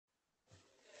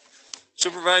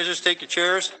Supervisors, take your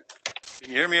chairs. Can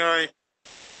you hear me all right?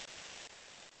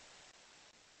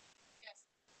 Yes.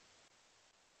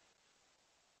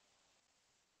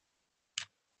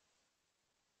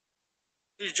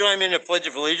 Please join me in the Pledge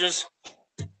of Allegiance.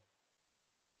 Pledge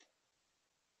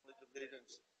of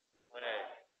Allegiance. Flag.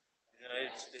 The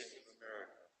United States of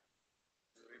America.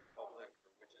 The Republic for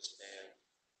which it stands.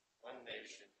 One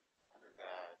nation, under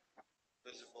God,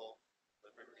 visible,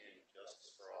 liberty, and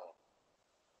justice for all.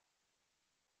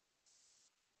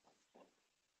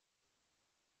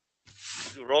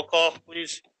 Do a roll call,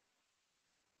 please.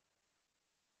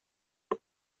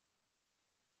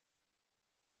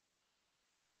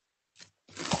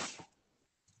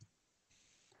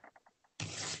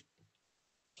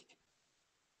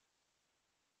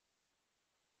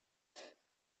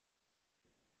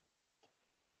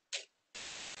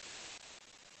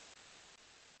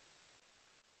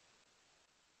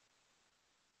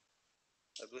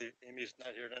 I believe Amy's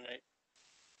not here tonight.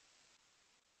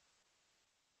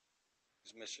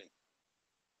 She's missing.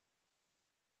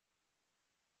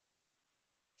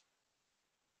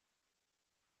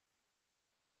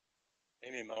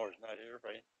 Amy Mauer's not here,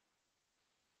 right?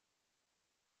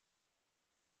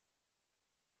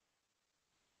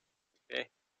 Okay.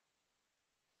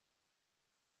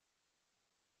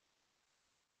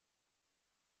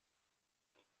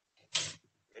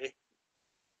 Okay.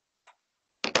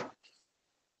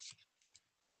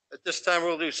 At this time,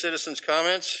 we'll do citizens'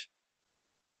 comments.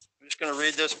 I'm just going to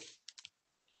read this.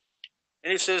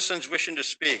 Any citizens wishing to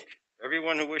speak,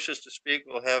 everyone who wishes to speak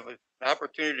will have an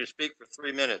opportunity to speak for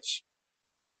 3 minutes.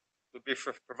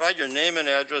 Provide your name and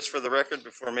address for the record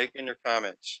before making your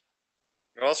comments.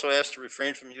 You're also asked to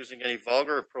refrain from using any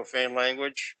vulgar or profane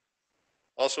language.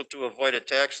 Also to avoid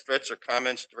attacks, threats, or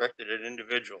comments directed at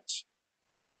individuals.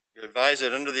 You're advised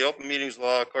that under the Open Meetings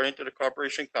Law, according to the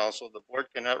Corporation Council, the board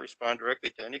cannot respond directly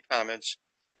to any comments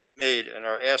made and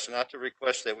are asked not to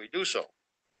request that we do so.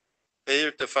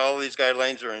 Failure to follow these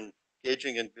guidelines or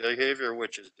engaging in behavior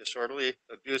which is disorderly,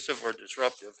 abusive, or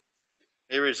disruptive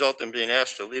may result in being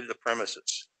asked to leave the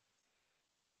premises.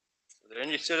 Are there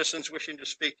any citizens wishing to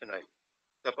speak tonight?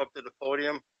 Step up to the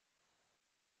podium.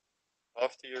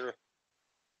 Off to your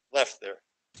left there.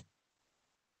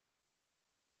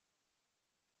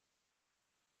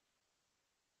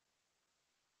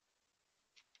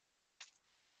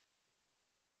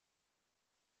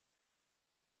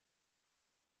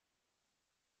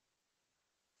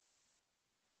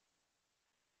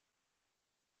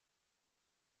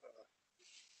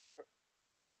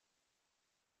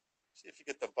 See if you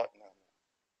get the button on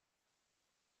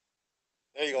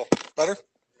there. There you go. Better?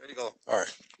 There you go. All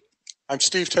right. I'm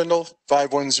Steve Tyndall,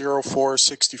 5104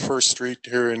 61st Street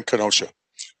here in Kenosha.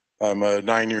 I'm a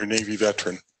 9-year Navy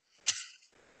veteran.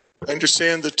 I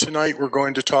understand that tonight we're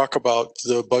going to talk about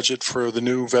the budget for the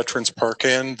new Veterans Park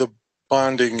and the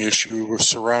bonding issue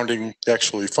surrounding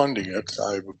actually funding it.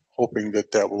 I'm hoping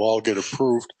that that will all get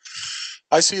approved.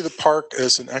 I see the park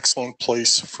as an excellent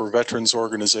place for veterans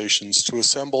organizations to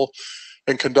assemble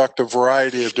and conduct a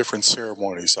variety of different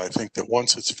ceremonies. I think that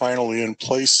once it's finally in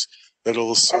place, that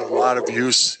it'll see a lot of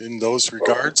use in those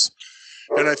regards.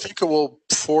 And I think it will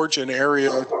forge an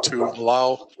area to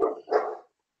allow,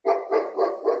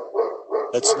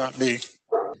 that's not me.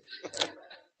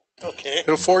 Okay.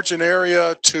 It'll forge an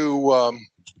area to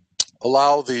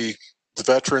allow the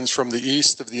veterans from the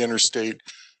east of the interstate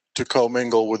to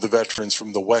commingle with the veterans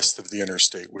from the west of the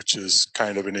interstate, which is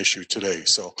kind of an issue today.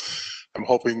 So I'm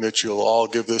hoping that you'll all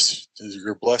give this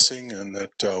your blessing and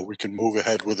that we can move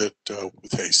ahead with it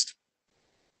with haste.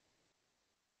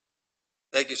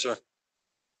 Thank you, sir.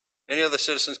 Any other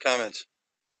citizens' comments?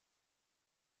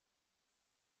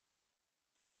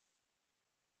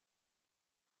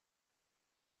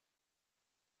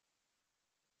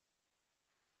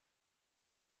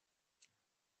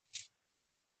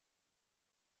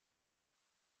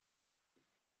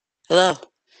 Hello.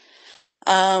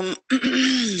 I'll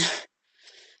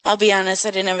be honest,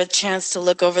 I didn't have a chance to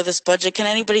look over this budget. Can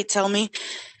anybody tell me,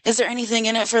 is there anything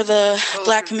in it for the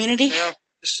Black community? Yeah,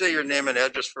 just say your name and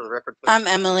address for the record, please. I'm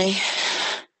Emily.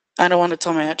 I don't want to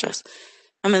tell my address.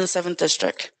 I'm in the 7th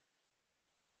district.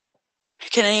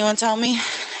 Can anyone tell me,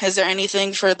 is there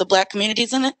anything for the Black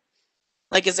communities in it?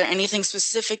 Like, is there anything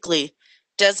specifically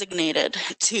designated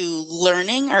to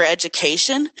learning or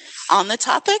education on the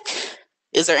topic?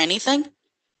 Is there anything?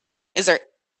 Is there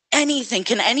anything?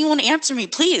 Can anyone answer me,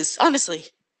 please? Honestly.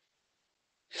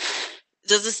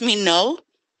 Does this mean no?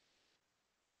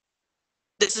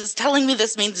 This is telling me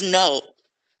this means no.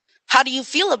 How do you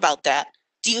feel about that?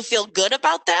 Do you feel good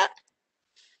about that?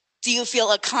 Do you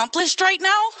feel accomplished right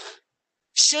now?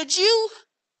 Should you?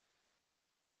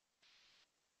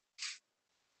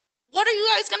 what are you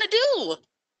guys going to do?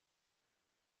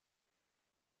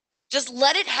 Just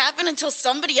let it happen until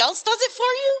somebody else does it for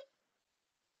you?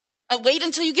 And wait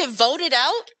until you get voted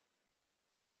out?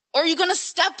 Or are you going to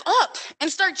step up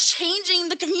and start changing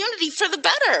the community for the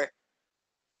better?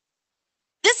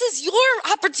 This is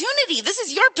your opportunity. This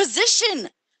is your position.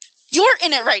 You're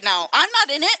in it right now. I'm not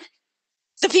in it.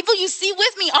 The people you see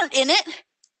with me aren't in it.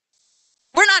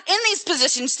 We're not in these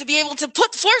positions to be able to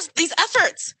put forth these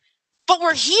efforts. But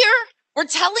we're here. We're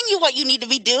telling you what you need to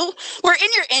be do. We're in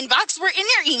your inbox. We're in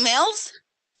your emails.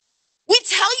 We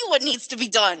tell you what needs to be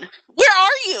done. Where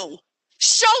are you?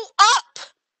 Show up.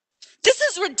 This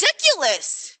is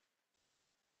ridiculous.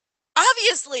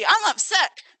 Obviously, I'm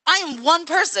upset. I am one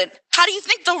person. How do you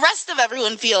think the rest of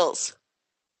everyone feels?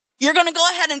 You're going to go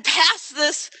ahead and pass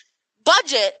this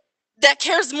budget that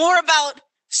cares more about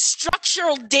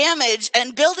structural damage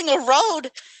and building a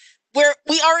road where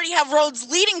we already have roads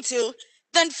leading to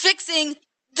than fixing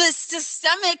the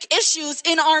systemic issues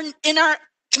in our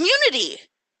community.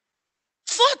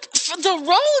 Fuck the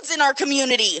roads in our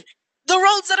community. The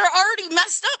roads that are already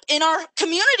messed up in our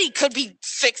community could be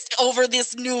fixed over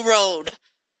this new road.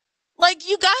 Like,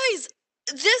 you guys,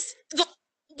 the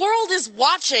world is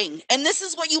watching, and this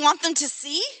is what you want them to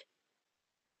see?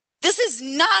 This is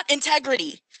not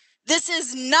integrity. This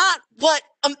is not what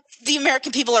the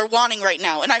American people are wanting right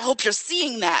now, and I hope you're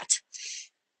seeing that.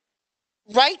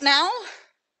 Right now,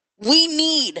 we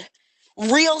need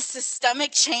real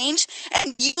systemic change,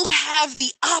 and you have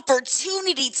the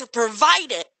opportunity to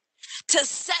provide it, to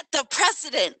set the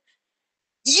precedent.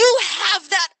 You have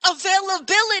that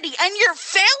availability, and you're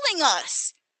failing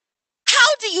us. How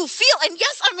do you feel? And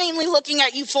yes, I'm mainly looking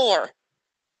at you four.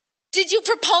 Did you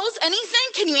propose anything?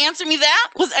 Can you answer me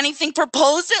that? Was anything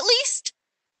proposed at least?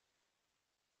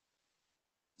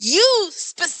 You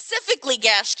specifically,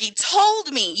 Gashke,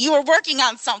 told me you were working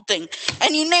on something,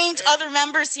 and you named other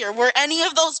members here. Were any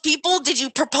of those people, did you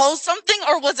propose something,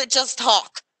 or was it just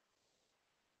talk?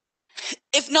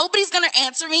 If nobody's going to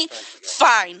answer me,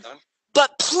 fine.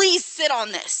 But please sit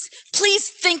on this. Please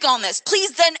think on this.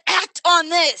 Please then act on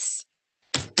this.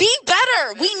 Be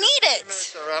better. We need it. 3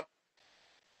 minutes are up.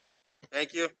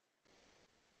 Thank you.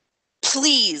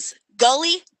 Please.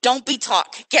 Gully, don't be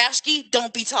talk. Gashke,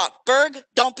 don't be talk. Berg,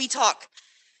 don't be talk.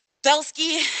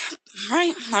 Belsky,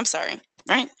 right? I'm sorry,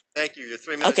 right? Thank you. Your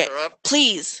 3 minutes Okay, are up.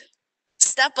 please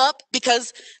step up,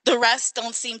 because the rest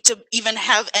don't seem to even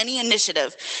have any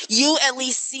initiative. You at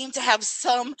least seem to have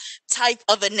some type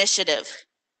of initiative.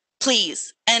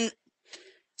 Please. And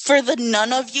for the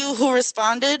none of you who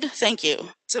responded, thank you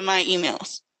to my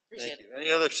emails. Thank you.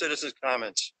 Any other citizens'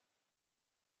 comments?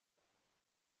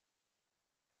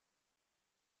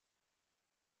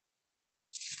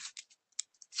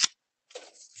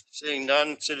 Seeing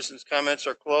none, citizens' comments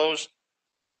are closed.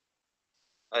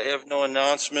 I have no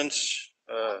announcements.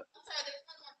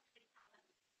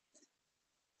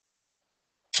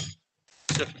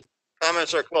 The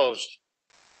comments are closed.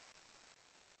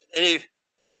 Any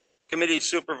committee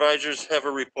supervisors have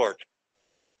a report?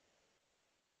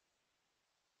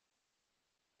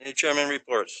 Any chairman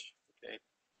reports? Okay.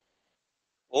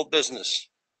 Old business.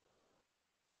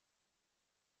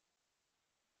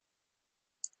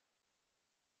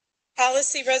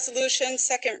 Policy resolution,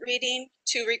 second reading,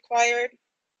 2 required.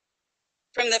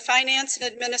 From the Finance and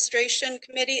Administration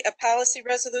Committee, a policy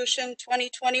resolution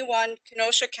 2021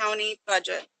 Kenosha County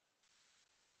budget.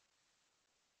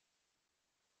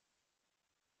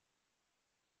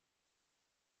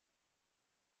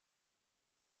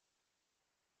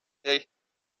 Okay.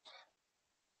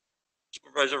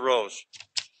 Supervisor Rose.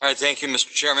 All right, thank you,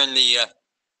 Mr. Chairman. The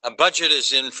budget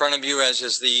is in front of you, as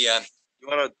is the You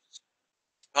want to,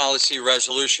 policy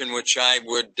resolution, which I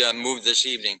would move this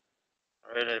evening.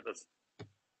 all right, I have a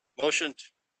motion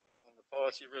on the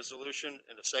policy resolution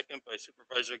and a second by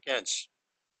Supervisor Gens.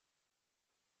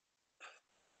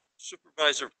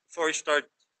 Supervisor, before we start,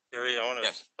 Gary, I want to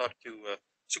Yes. talk to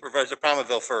Supervisor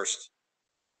Palmaville first.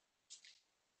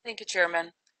 Thank you,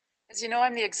 Chairman. As you know,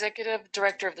 I'm the Executive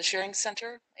Director of the Sharing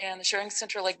Center, and the Sharing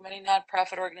Center, like many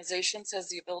nonprofit organizations, has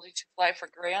the ability to apply for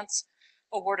grants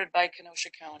awarded by Kenosha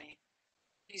County.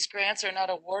 These grants are not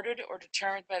awarded or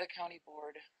determined by the county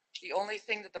board. The only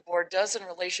thing that the board does in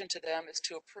relation to them is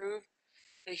to approve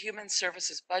the human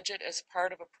services budget as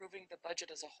part of approving the budget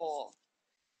as a whole.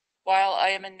 While I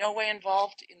am in no way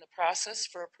involved in the process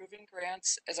for approving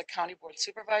grants as a county board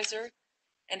supervisor,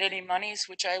 and any monies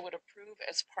which I would approve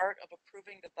as part of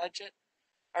approving the budget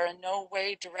are in no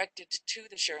way directed to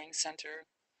the Sharing Center,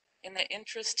 in the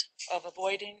interest of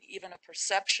avoiding even a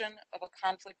perception of a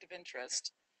conflict of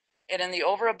interest, and in the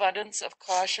overabundance of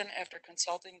caution after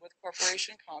consulting with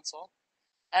Corporation Counsel,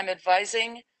 I'm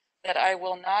advising that I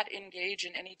will not engage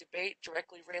in any debate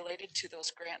directly related to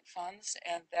those grant funds,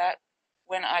 and that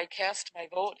when I cast my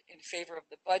vote in favor of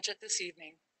the budget this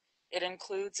evening, it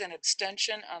includes an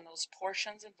abstention on those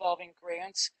portions involving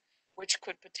grants which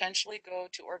could potentially go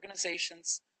to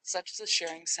organizations such as the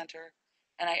Sharing Center,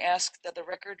 and I ask that the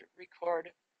record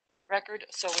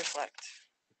so reflect.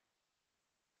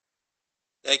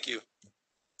 Thank you.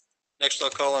 Next,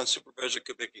 I'll call on Supervisor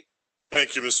Kubicki.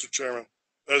 Thank you, Mr. Chairman.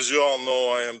 As you all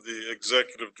know, I am the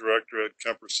Executive Director at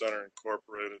Kemper Center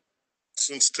Incorporated.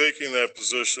 Since taking that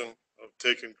position, I've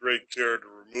taken great care to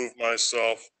remove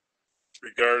myself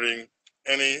regarding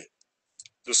any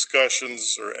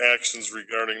discussions or actions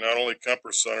regarding not only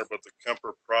Kemper Center, but the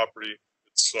Kemper property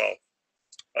itself.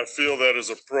 I feel that is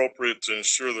appropriate to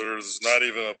ensure that there is not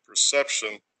even a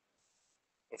perception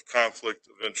of conflict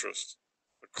of interest.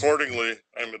 Accordingly,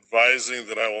 I'm advising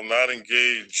that I will not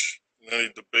engage in any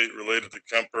debate related to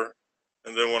Kemper.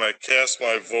 And then when I cast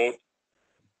my vote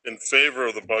in favor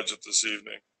of the budget this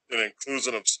evening, it includes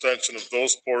an abstention of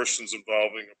those portions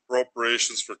involving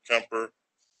appropriations for Kemper.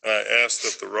 And I ask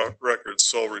that the record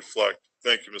so reflect.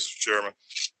 Thank you, Mr. Chairman.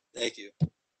 Thank you.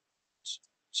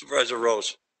 Supervisor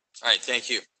Rose. All right, thank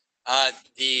you.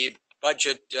 The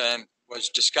budget was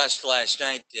discussed last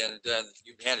night, and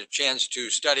you've had a chance to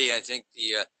study, I think,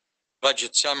 the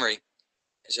budget summary.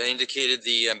 As I indicated,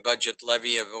 the budget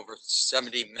levy of over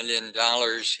 $70 million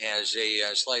has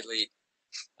a slightly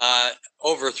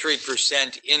over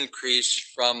 3% increase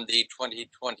from the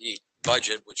 2020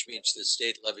 budget, which meets the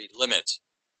state levy limits.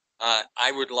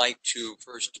 I would like to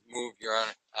first move, Your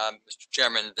Honor, Mr.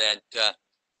 Chairman, that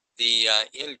the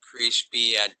increase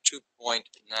be at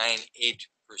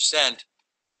 2.98%,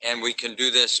 and we can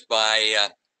do this by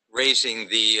raising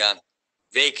the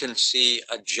vacancy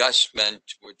adjustment,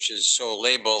 which is so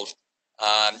labeled,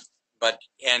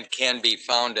 and can be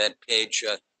found at page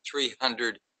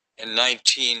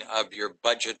 319 of your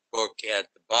budget book at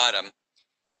the bottom.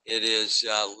 It is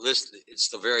listed, it's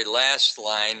the very last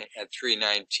line at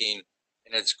 319,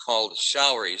 and it's called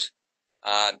salaries.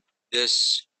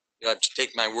 This, you have to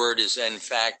take my word, is in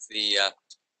fact the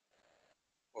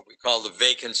what we call the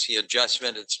vacancy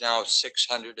adjustment. It's now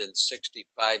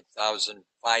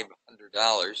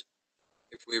 $665,500.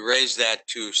 If we raise that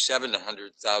to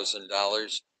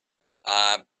 $700,000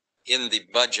 in the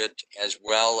budget, as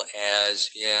well as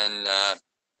in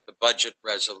the budget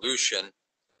resolution,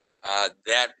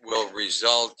 that will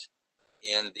result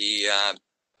in the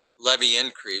levy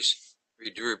increase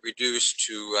reduced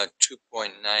to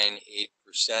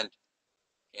 2.98%.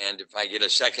 And if I get a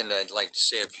second, I'd like to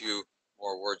say a few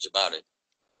more words about it.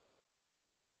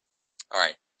 All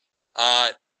right.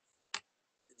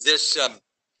 This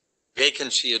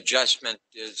vacancy adjustment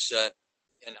is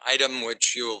an item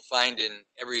which you will find in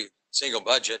every single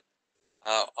budget,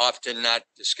 often not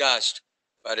discussed,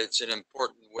 but it's an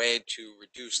important way to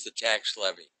reduce the tax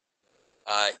levy.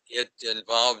 It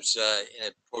involves a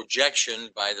projection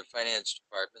by the finance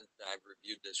department. I've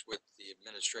reviewed this with the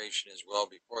administration as well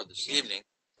before this evening,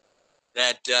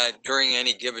 that during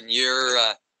any given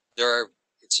year,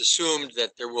 it's assumed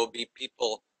that there will be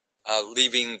people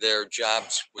leaving their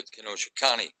jobs with Kenosha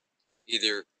County,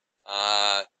 either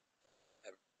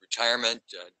retirement,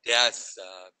 death,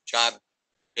 job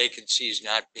vacancies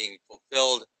not being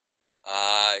fulfilled,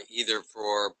 either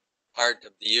for part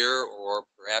of the year or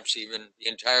perhaps even the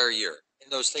entire year. And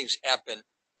those things happen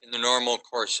in the normal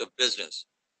course of business.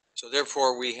 So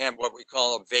therefore, we have what we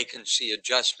call a vacancy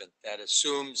adjustment that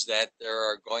assumes that there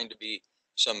are going to be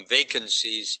some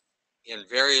vacancies in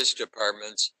various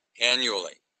departments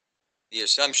annually. The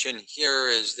assumption here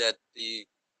is that the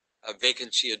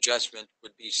vacancy adjustment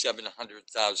would be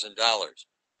 $700,000.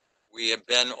 We have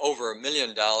been over $1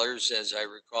 million, as I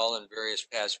recall, in various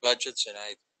past budgets, and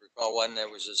I recall one that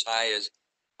was as high as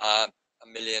 $1.3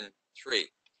 million.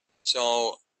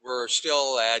 So we're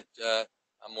still at a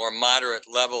more moderate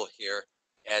level here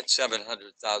at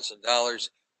 $700,000.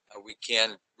 We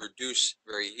can reduce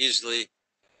very easily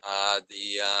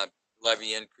the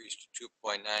levy increase to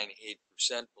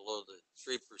 2.98%, below the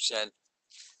 3%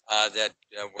 that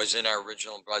was in our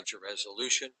original budget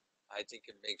resolution. I think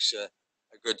it makes a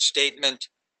good statement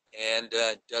and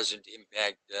doesn't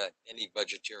impact any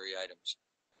budgetary items.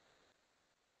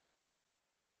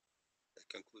 That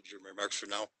concludes your remarks for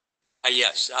now.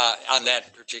 Yes, on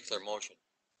that particular motion.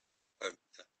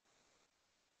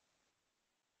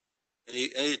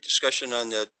 Any discussion on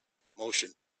that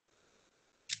motion?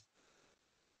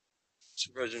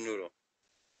 Supervisor Noodle.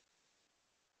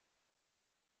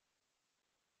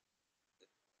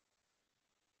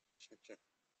 Okay,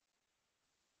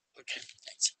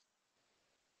 thanks.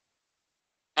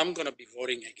 I'm gonna be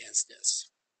voting against this.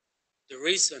 The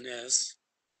reason is,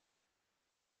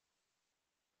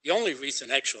 the only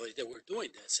reason actually that we're doing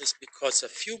this is because a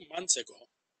few months ago,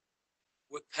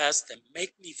 we passed a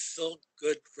Make Me Feel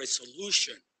Good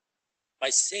resolution by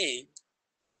saying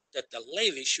that the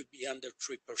levy should be under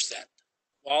 3%.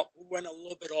 Well, we went a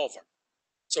little bit over.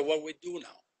 So what we do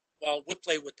now? Well, we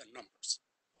play with the numbers.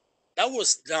 That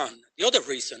was done. The other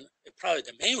reason, probably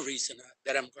the main reason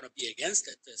that I'm going to be against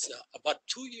it is about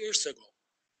 2 years ago,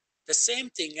 the same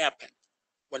thing happened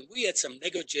when we had some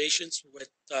negotiations with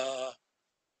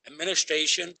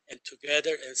administration and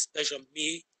together, and especially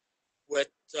me, with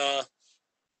the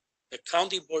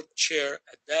county board chair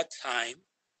at that time.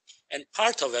 And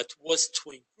part of it was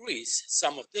to increase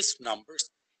some of these numbers.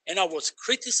 And I was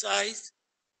crucified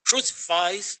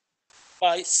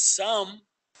by some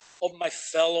of my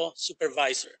fellow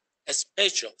supervisor,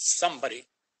 especially somebody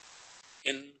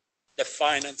in the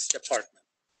finance department.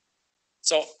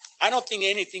 So I don't think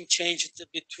anything changed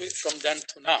between from then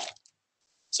to now.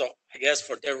 So I guess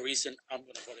for that reason, I'm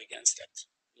going to vote against it.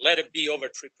 Let it be over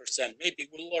 3%. Maybe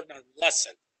we'll learn a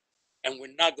lesson, and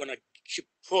we're not going to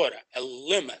put a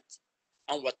limit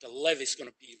on what the levy is going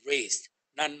to be raised,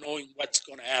 not knowing what's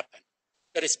going to happen.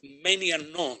 There is many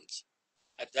unknowns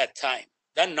at that time.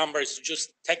 That number is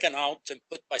just taken out and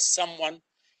put by someone,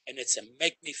 and it's a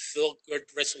make me feel good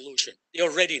resolution. They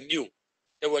already knew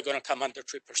they were going to come under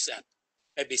 3%.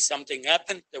 Maybe something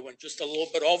happened, they went just a little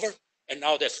bit over, and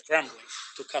now they're scrambling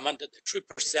to come under the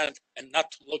 3% and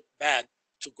not to look bad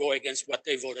to go against what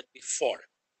they voted before.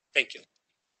 Thank you.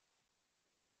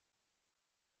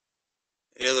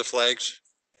 Any other flags?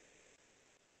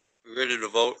 We ready to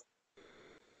vote?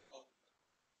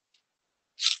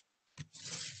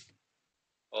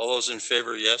 All those in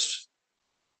favor, yes.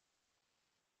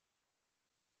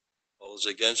 All those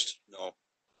against, no.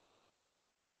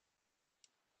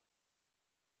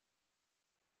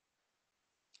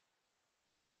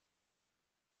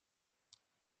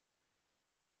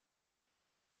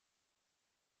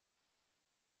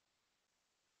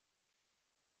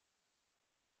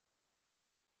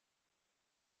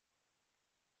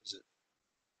 Is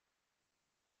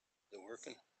it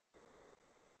working?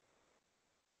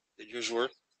 Did yours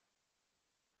work?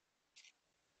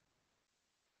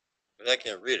 But I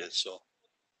can't read it, so.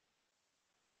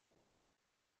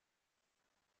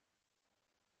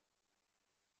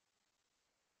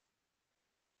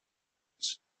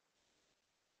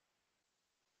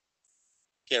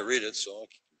 Can't read it, so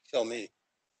tell me.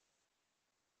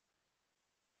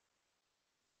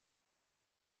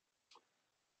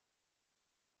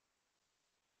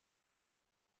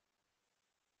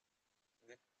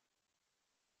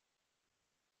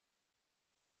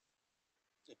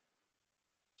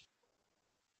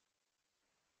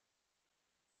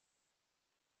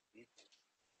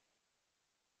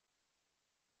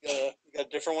 You got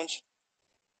different ones?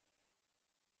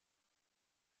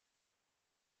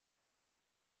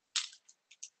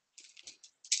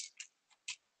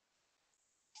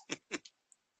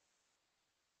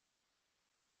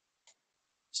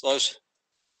 As long as,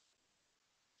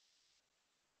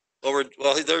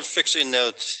 well, they're fixing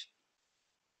that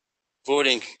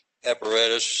voting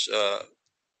apparatus.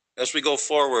 As we go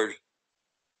forward,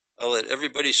 I'll let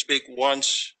everybody speak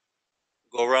once,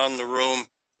 go around the room.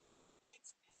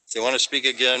 If they want to speak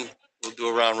again, we'll do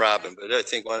a round robin, but I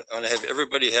think I want to have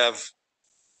everybody have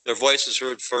their voices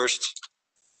heard first.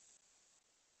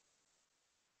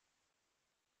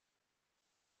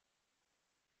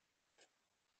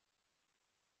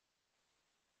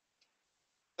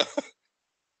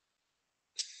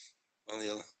 On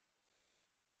the other.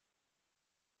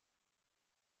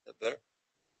 That better?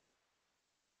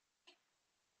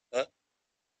 Huh?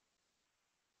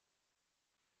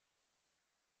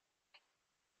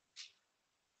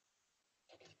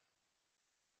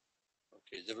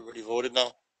 Okay, has everybody voted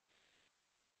now?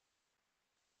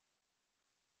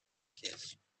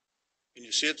 Yes. Can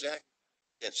you see it, Zach?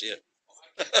 Can't see it.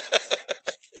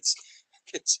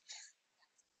 it's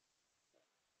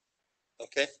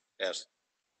okay. Yes.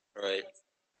 All right.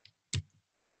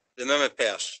 The amendment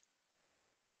passed.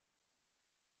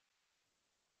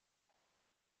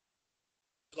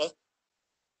 Hello?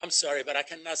 I'm sorry, but I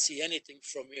cannot see anything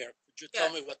from here. Could you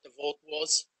tell me what the vote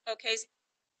was? Okay.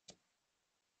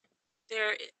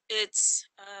 There, it's,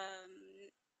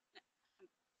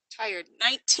 tired,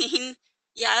 19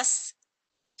 yes,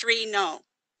 3 no.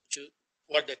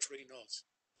 What the three no's?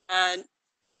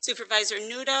 Supervisor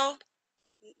Nudo,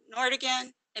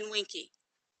 Nordigan, and Winky.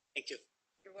 Thank you.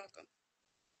 You're welcome.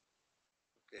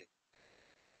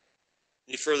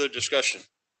 Any further discussion?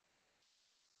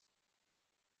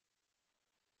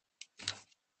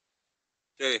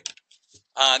 Okay.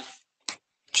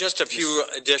 Just a few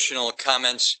additional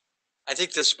comments. I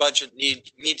think this budget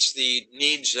meets the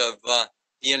needs of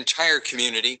the entire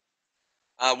community.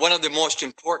 One of the most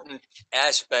important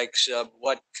aspects of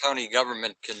what county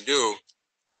government can do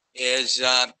is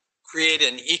create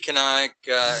an economic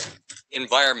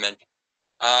environment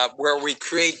where we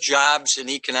create jobs and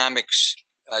economic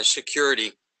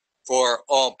security for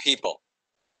all people.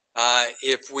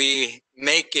 If we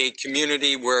make a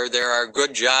community where there are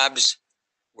good jobs,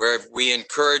 where we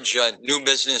encourage new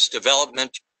business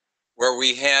development, where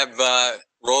we have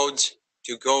roads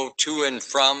to go to and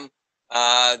from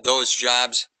those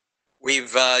jobs,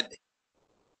 we've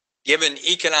given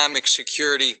economic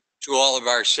security to all of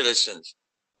our citizens.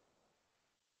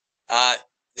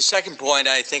 The second point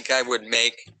I think I would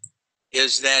make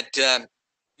is that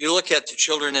you look at the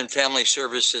Children and Family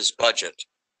Services budget.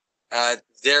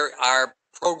 There are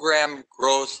program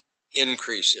growth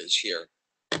increases here.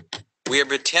 We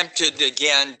have attempted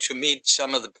again to meet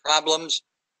some of the problems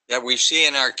that we see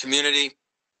in our community,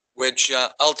 which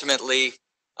ultimately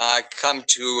come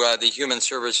to the Human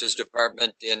Services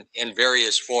Department in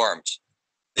various forms.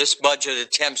 This budget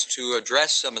attempts to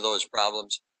address some of those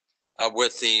problems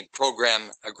with the program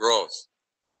growth.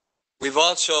 We've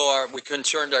also we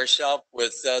concerned ourselves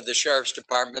with the Sheriff's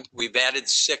Department. We've added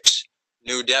 6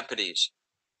 new deputies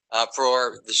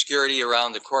for the security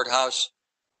around the courthouse.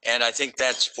 And I think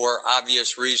that's for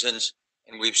obvious reasons.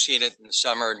 And we've seen it in the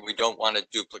summer and we don't want to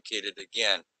duplicate it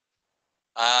again.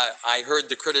 I heard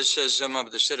the criticism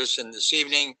of the citizen this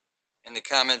evening and the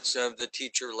comments of the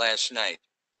teacher last night.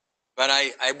 But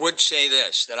I would say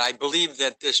this, that I believe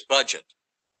that this budget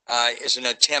is an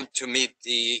attempt to meet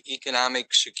the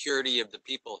economic security of the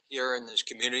people here in this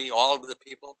community, all of the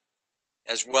people,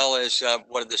 as well as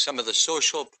what are some of the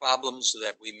social problems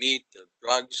that we meet,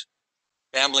 drugs,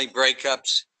 family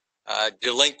breakups,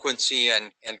 delinquency,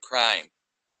 and crime.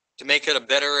 To make it a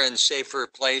better and safer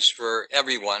place for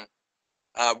everyone,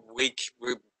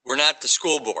 we're not the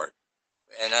school board.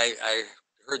 And I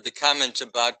heard the comments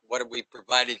about what have we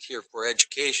provided here for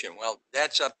education. Well,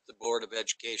 that's up to the Board of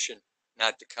Education,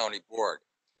 not the county board.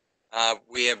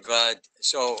 We have,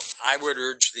 so I would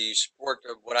urge the support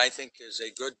of what I think is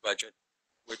a good budget,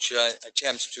 which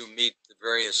attempts to meet the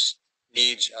various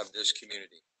needs of this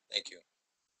community. Thank you.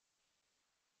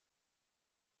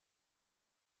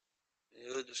 Any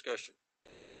other discussion?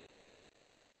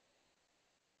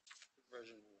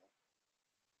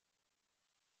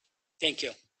 Thank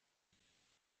you.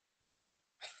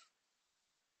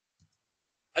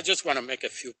 I just want to make a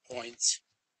few points.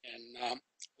 And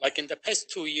like in the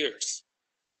past 2 years,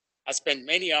 I spent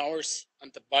many hours on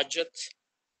the budget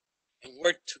and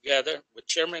worked together with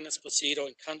Chairman Esposito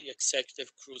and County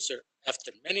Executive Cruiser.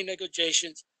 After many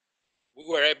negotiations, we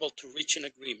were able to reach an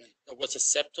agreement that was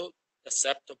acceptable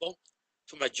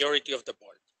to majority of the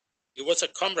board. It was a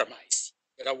compromise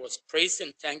that I was praised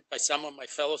and thanked by some of my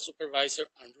fellow supervisors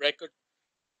on record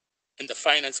in the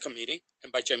Finance Committee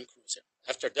and by Jim Cruiser.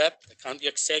 After that, the county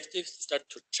executive started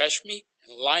to trash me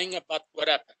and lying about what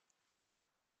happened.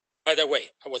 By the way,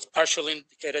 I was partially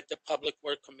indicated at the Public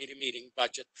Work Committee meeting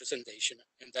budget presentation,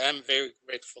 and I am very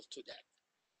grateful to that.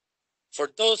 For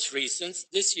those reasons,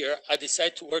 this year, I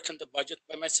decided to work on the budget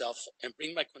by myself and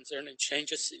bring my concern and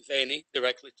changes, if any,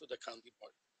 directly to the county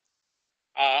board.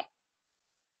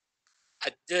 I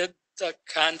did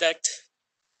contact,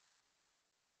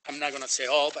 I'm not going to say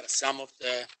all, but some of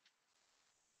the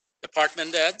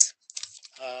department heads,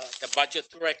 the budget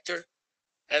director,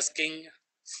 asking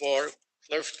for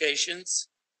clarifications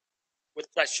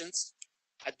with questions.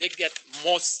 I did get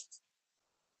most,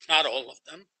 not all of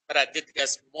them, but I did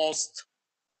get most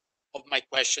of my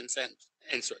questions and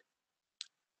answered.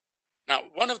 Now,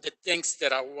 one of the things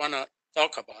that I want to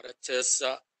talk about it is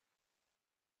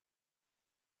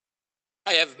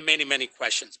I have many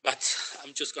questions, but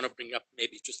I'm just going to bring up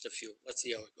maybe just a few. Let's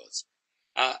see how it goes.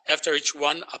 After each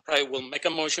one, I probably will make a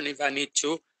motion if I need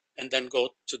to, and then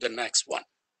go to the next one.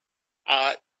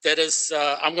 That is,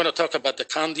 I'm going to talk about the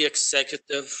county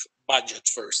executive budget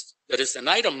first. There is an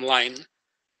item line,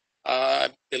 I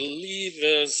believe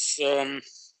is, what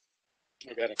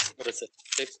is it,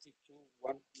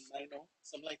 52,190,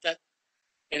 something like that.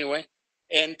 Anyway,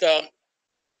 and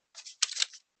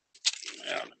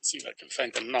let's see if I can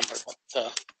find the number, but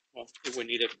well, if we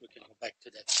need it, we can go back to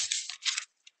that.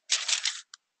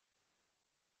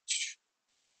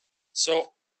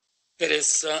 So there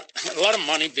is a lot of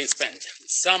money being spent.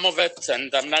 Some of it,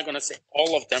 and I'm not going to say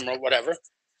all of them or whatever,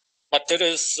 but there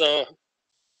is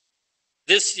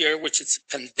this year, which is a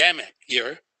pandemic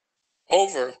year,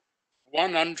 over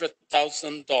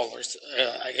 $100,000.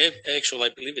 I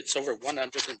believe it's over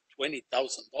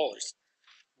 $120,000,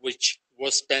 which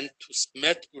was spent to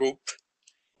Smith Group,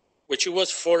 which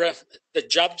was for the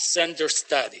job center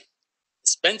study.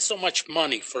 Spent so much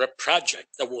money for a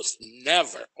project that was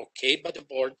never okayed by the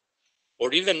board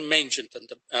or even mentioned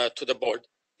to the board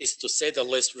is, to say the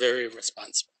least, very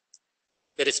irresponsible.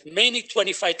 There is many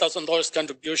 $25,000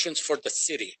 contributions for the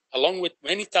city, along with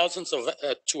many thousands of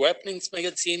to Evenings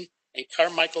Magazine and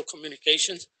Carmichael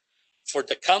Communications for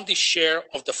the county share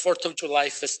of the 4th of July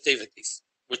festivities,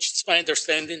 which is my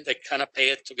understanding they kind of pay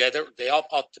it together. They all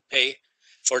ought to pay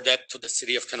for that to the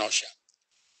city of Kenosha.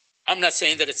 I'm not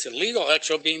saying that it's illegal,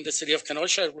 actually, being the city of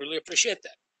Kenosha. I really appreciate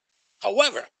that.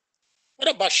 However, what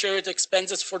about shared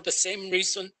expenses for the same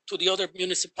reason to the other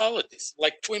municipalities,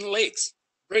 like Twin Lakes,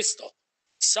 Bristol,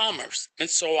 Somers, and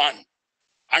so on?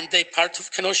 Aren't they part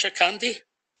of Kenosha County?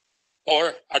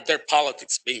 Or are their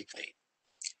politics being played?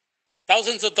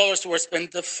 Thousands of dollars were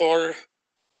spent for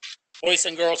Boys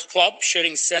and Girls Club,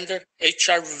 Sharing Center,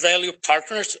 HR Value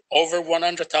Partners, over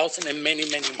 100,000, and many,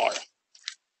 many more.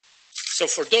 So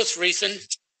for those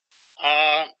reasons,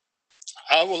 I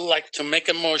would like to make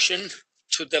a motion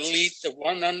to delete the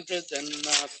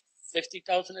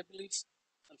 150,000, I believe.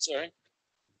 I'm sorry.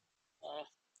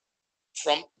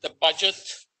 From the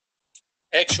budget,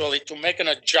 actually to make an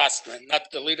adjustment, not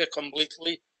delete it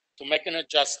completely, to make an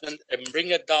adjustment and bring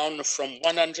it down from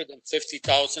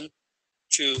 150,000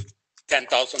 to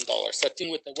 $10,000. I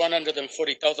think with the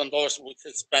 $140,000, we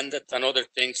could spend it on other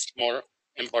things more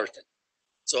important.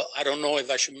 So I don't know if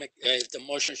I should make, if the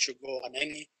motion should go on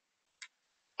any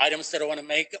items that I want to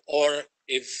make, or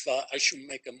if I should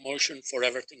make a motion for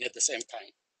everything at the same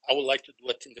time. I would like to do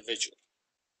it individually.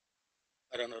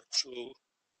 I don't know.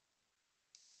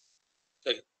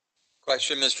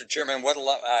 Question, Mr. Chairman, what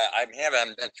I have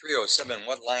on 307,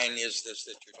 what line is this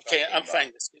that you're talking Okay, I'm about?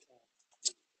 fine.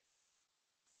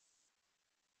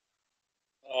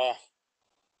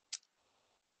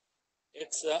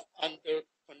 It's under,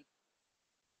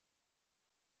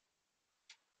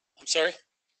 I'm sorry?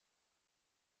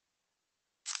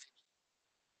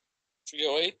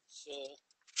 308.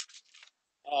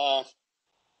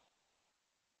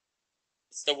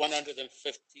 It's the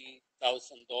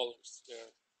 $150,000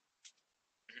 there.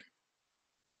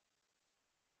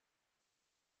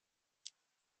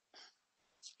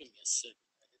 Just give me a second.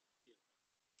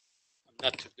 I'm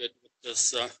not too good with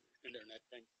this internet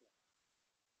thing.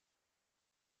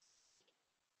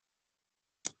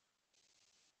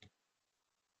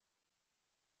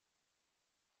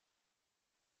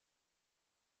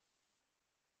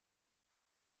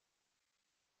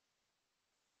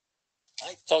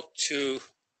 I talked to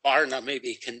Barna, maybe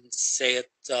he can say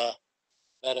it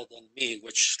better than me,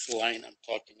 which line I'm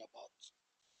talking about,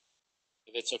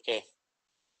 if it's okay.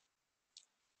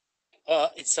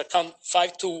 It's account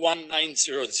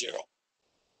 521900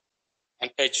 on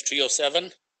page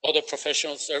 307, other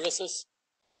professional services.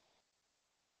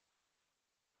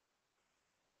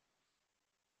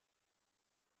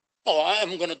 Oh,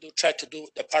 I'm going to try to do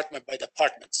department by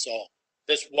department. So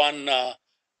this one,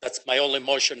 that's my only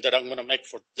motion that I'm going to make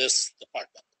for this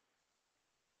department.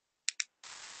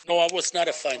 No, I was not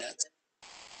a finance.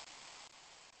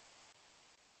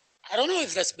 I don't know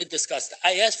if that's been discussed.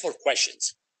 I asked for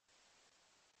questions.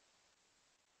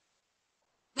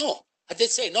 No, I did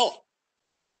say no.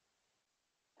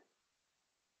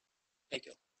 Thank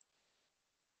you.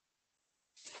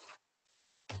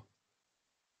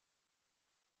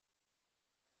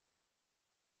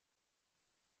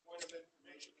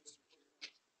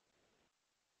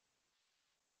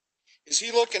 Is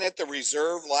he looking at the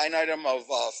reserve line item of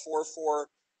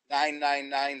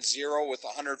 449990 with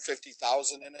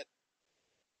 150,000 in it?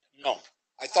 No.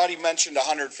 I thought he mentioned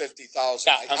 150,000.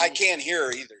 Yeah, I can't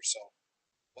hear either. So,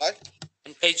 what?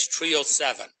 On page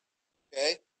 307.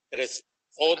 Okay. It is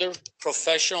other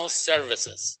professional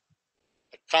services.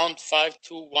 Account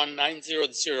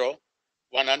 521900,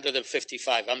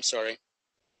 155. I'm sorry.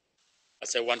 I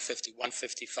said 150,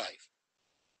 155.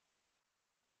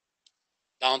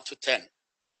 Down to 10.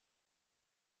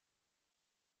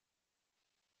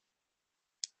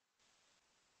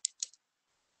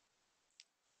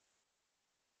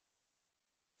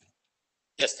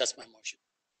 Yes, that's my motion.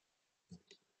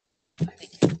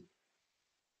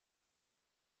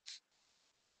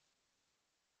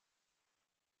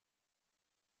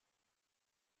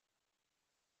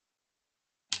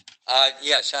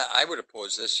 Yes, I would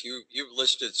oppose this. You've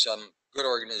listed some good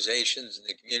organizations in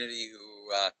the community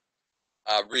who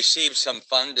receive some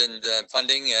funding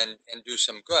and do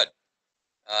some good.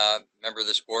 member of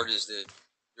this board is the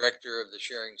director of the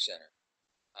Sharing Center.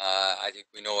 I think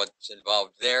we know what's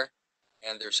involved there,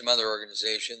 and there's some other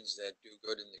organizations that do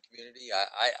good in the community.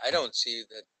 I don't see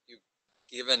that you've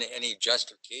given any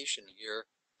justification here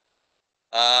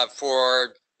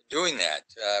for doing that.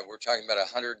 We're talking about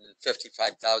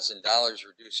 $155,000,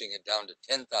 reducing it down to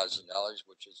 $10,000,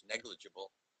 which is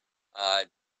negligible.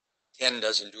 10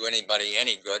 doesn't do anybody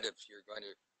any good. If you're going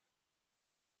to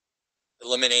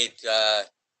eliminate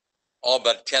all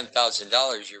but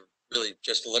 $10,000, you're really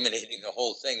just eliminating the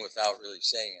whole thing without really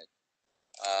saying it.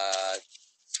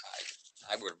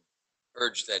 I would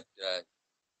urge that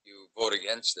you vote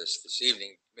against this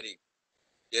evening. The committee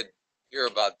did hear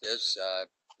about this.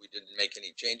 We didn't make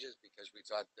any changes because we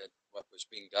thought that what was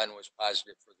being done was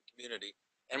positive for the community,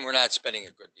 and we're not spending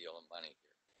a good deal of money here.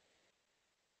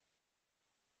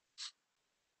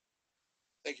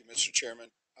 Thank you, Mr. Chairman.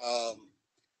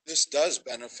 This does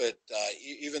benefit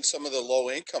even some of the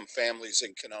low-income families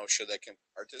in Kenosha that can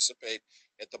participate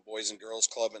at the Boys and Girls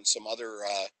Club and some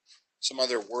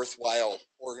other worthwhile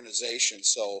organizations.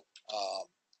 So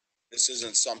this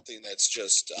isn't something that's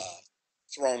just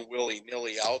thrown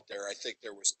willy-nilly out there. I think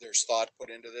there's thought put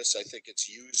into this. I think it's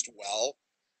used well.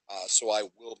 So I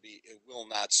will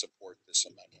not support this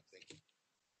amendment. Thank you.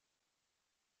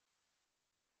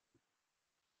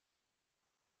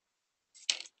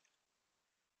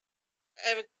 I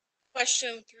have a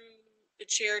question through the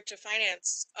chair to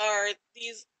finance. Are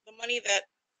these the money that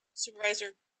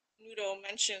Supervisor Nudo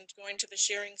mentioned going to the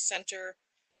sharing center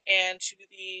and to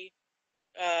the,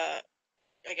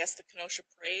 I guess the Kenosha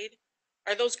parade?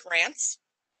 Are those grants?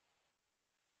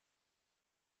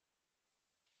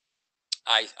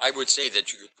 I would say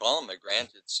that you could call them a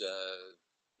grant. It's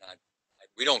not,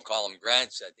 we don't call them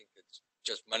grants. I think it's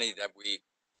just money that we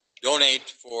donate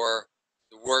for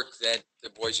the work that the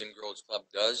Boys and Girls Club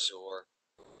does, or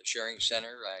the Sharing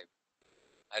Center.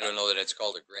 I don't know that it's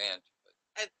called a grant.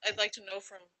 But I'd like to know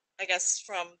from, I guess,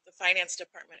 from the finance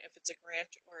department if it's a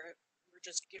grant or if we're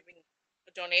just giving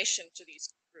a donation to these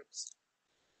groups.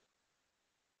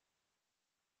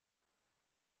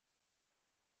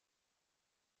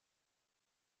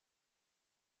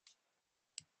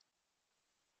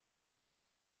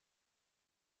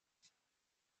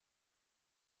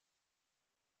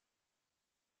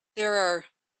 There are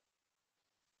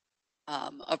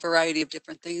a variety of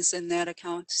different things in that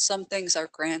account. Some things are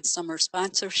grants, some are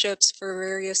sponsorships for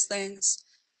various things,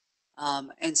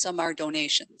 and some are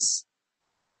donations.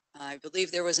 I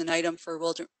believe there was an item for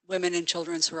Women in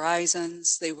Children's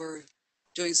Horizons. They were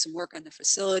doing some work on the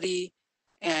facility,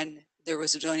 and there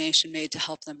was a donation made to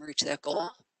help them reach that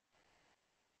goal.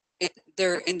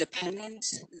 They're independent.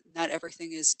 Not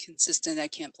everything is consistent. I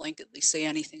can't blanketly say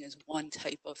anything is one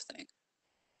type of thing.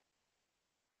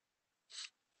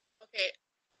 Okay,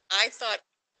 I thought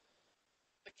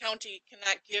the county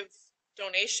cannot give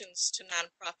donations to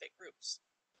nonprofit groups.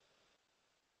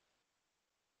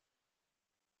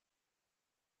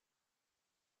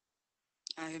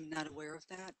 I am not aware of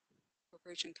that.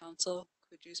 Corporation Counsel,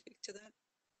 could you speak to that?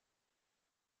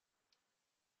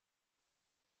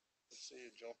 Let's see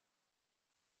you, Joe.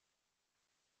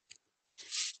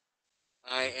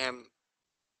 I am,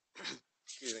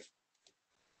 excuse me.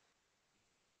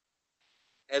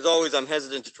 As always, I'm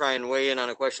hesitant to try and weigh in on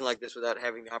a question like this without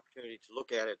having the opportunity to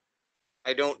look at it.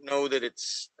 I don't know that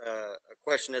it's a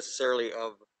question necessarily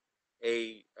of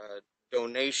a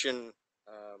donation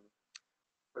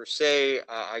per se.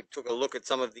 I took a look at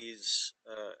some of these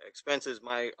expenses.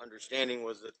 My understanding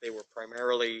was that they were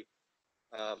primarily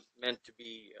meant to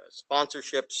be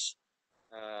sponsorships.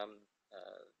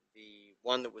 The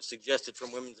one that was suggested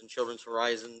from Women's and Children's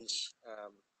Horizons,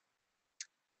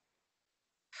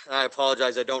 I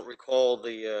apologize, I don't recall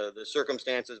the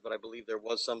circumstances, but I believe there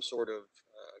was some sort of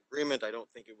agreement. I don't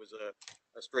think it was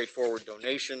a straightforward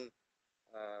donation.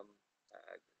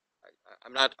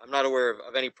 I'm not aware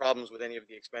of any problems with any of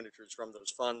the expenditures from those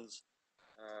funds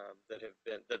that have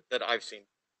been that I've seen.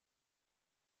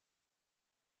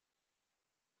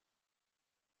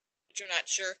 But you're not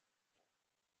sure.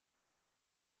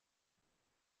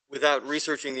 Without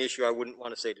researching the issue, I wouldn't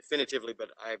want to say definitively, but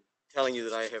I'm telling you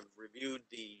that I have reviewed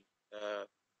the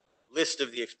list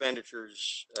of the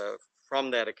expenditures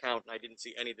from that account, and I didn't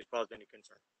see any that caused any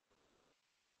concern.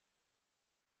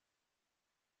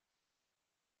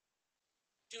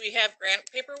 Do we have grant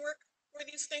paperwork for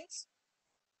these things?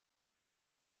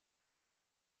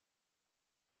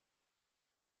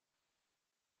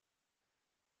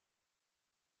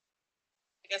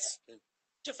 I guess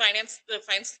to finance the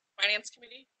finance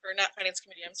committee, or not finance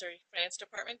committee, I'm sorry, finance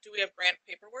department, do we have grant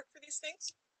paperwork for these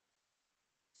things?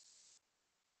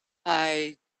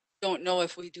 I don't know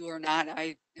if we do or not.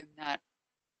 I am not,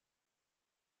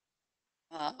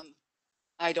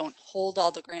 I don't hold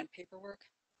all the grant paperwork.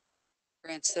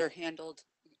 Grants that are handled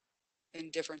in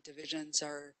different divisions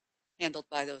are handled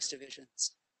by those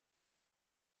divisions.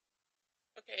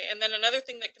 Okay, and then another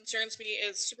thing that concerns me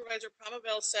is Supervisor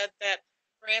Palmaville said that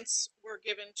grants were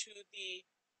given to the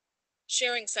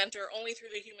sharing center only through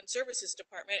the Human Services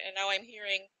Department, and now I'm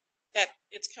hearing that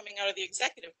it's coming out of the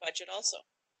executive budget also.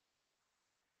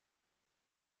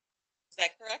 Is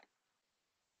that correct?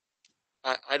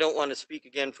 I don't want to speak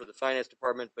again for the finance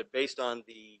department, but based on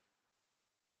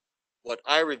what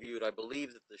I reviewed, I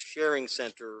believe that the sharing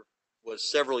center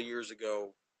was several years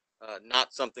ago,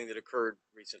 not something that occurred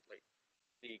recently.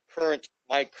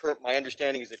 My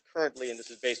understanding is that currently, and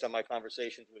this is based on my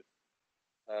conversations with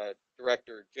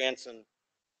Director Jansen,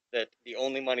 that the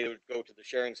only money that would go to the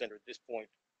sharing center at this point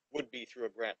would be through a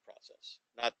grant process,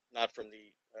 not from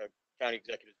the county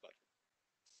executive's budget.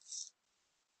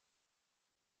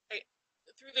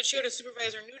 Through the chair to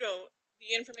Supervisor Nudo,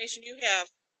 the information you have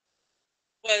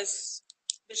was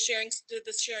did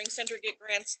the sharing center get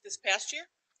grants this past year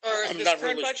or I'm this not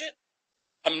current really- budget?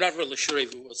 I'm not really sure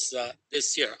if it was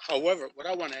this year. However, what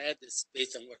I want to add is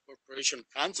based on what Corporation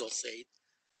Counsel said.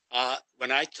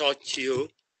 When I talked to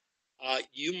you,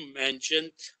 you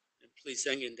mentioned, and please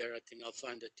hang in there, I think I'll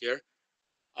find it here.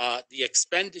 The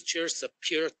expenditures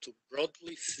appear to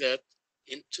broadly fit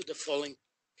into the following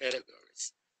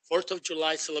categories: 4th of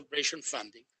July celebration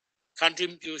funding,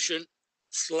 contribution /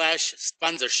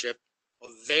 sponsorship of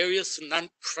various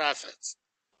nonprofits,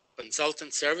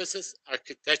 consultant services,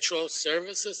 architectural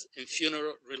services, and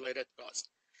funeral related costs.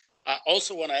 I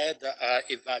also want to add,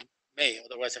 if I may,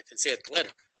 otherwise I can say it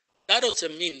later. That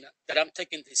doesn't mean that I'm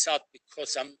taking this out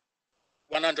because I'm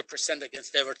 100%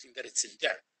 against everything that it's in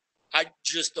there. I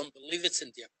just don't believe it's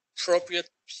in the appropriate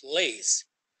place.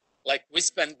 Like we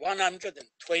spent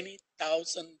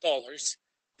 $120,000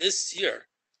 this year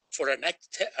for an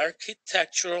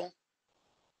architectural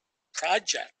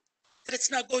project that it's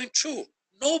not going through.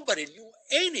 Nobody knew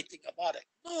anything about it.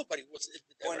 Nobody was.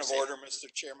 Point of order,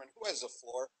 Mr. Chairman. Who has the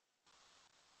floor?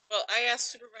 Well, I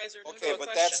asked Supervisor Nudo Okay, a but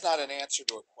question. that's not an answer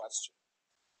to a question.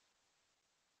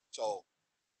 So.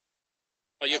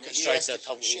 Oh, you I mean, can he strike asked that.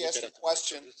 the- She asked a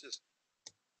question.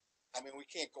 I mean, we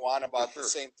can't go on about the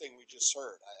same thing we just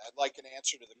heard. I'd like an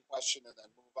answer to the question and then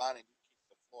move on, and you keep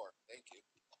the floor. Thank you.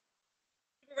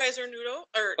 Supervisor Nudo,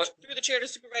 or through the chair to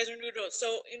Supervisor Nudo.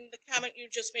 So in the comment you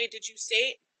just made, did you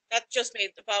say that just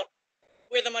made about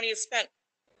where the money is spent?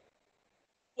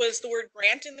 Was the word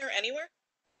grant in there anywhere?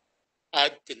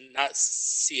 I did not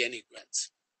see any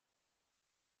grants.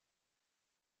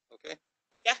 Okay.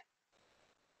 Yeah.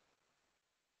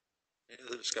 Any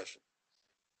other discussion?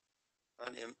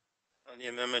 On the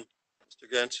amendment, Mr.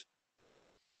 Gens?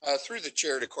 Through the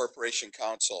chair to Corporation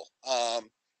Counsel,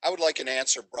 I would like an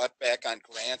answer brought back on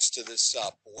grants to this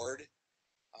board,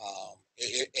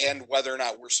 and whether or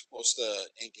not we're supposed to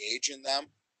engage in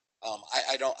them.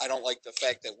 I don't like the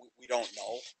fact that we don't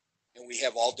know, and we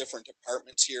have all different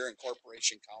departments here in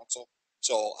Corporation Counsel.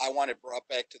 So I want it brought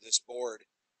back to this board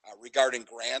regarding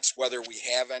grants, whether we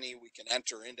have any, we can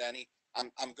enter into any.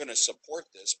 I'm going to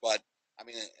support this, but I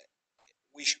mean,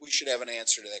 we should have an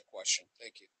answer to that question.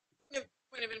 Thank you.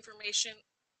 Point of information,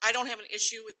 I don't have an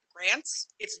issue with grants,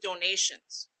 it's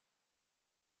donations.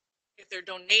 If they're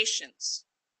donations,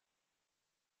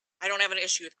 I don't have an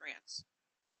issue with grants.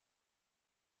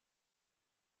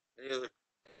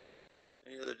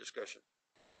 Any other discussion?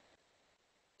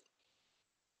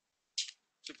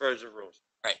 Supervisor Rose.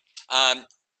 Right. I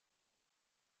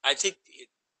think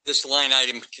this line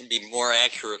item can be more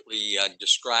accurately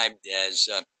described as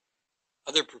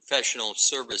other professional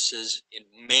services. It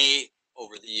may,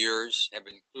 over the years, have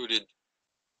included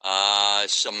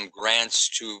some grants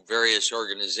to various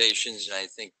organizations. And I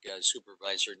think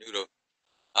Supervisor Nudo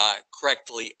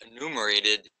correctly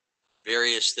enumerated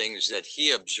various things that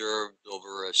he observed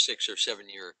over a 6 or 7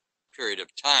 year period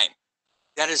of time.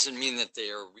 That doesn't mean that they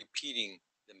are repeating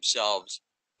themselves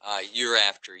year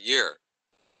after year.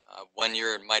 1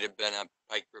 year it might have been a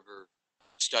Pike River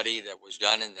study that was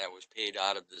done and that was paid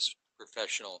out of this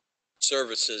professional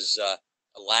services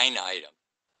line item.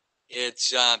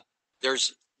 It's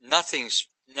there's nothing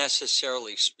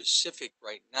necessarily specific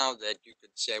right now that you could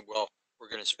say, well, we're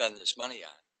going to spend this money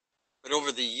on. But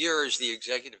over the years, the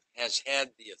executive has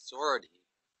had the authority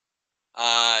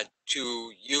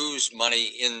to use money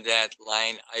in that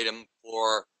line item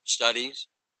for studies,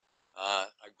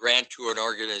 a grant to an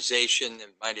organization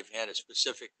that might have had a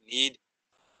specific need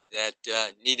that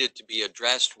needed to be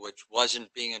addressed, which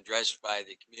wasn't being addressed by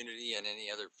the community in any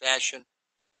other fashion.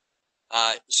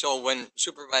 So when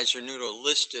Supervisor Nudo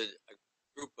listed a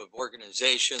group of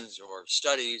organizations or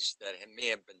studies that may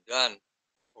have been done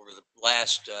over the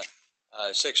last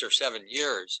 6 or 7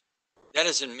 years, that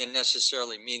doesn't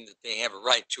necessarily mean that they have a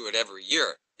right to it every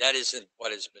year. That isn't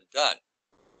what has been done.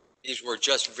 These were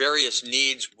just various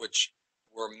needs which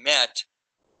were met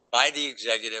by the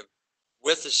executive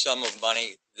with the sum of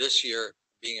money this year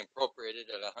being appropriated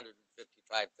at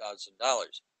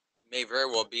 $155,000. May very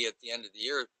well be at the end of the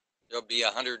year, there'll be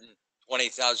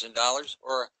 $120,000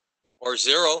 or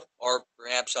zero, or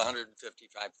perhaps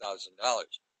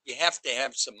 $155,000. You have to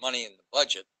have some money in the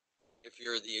budget if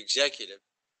you're the executive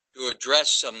to address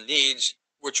some needs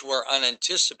which were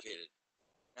unanticipated.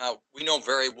 Now, we know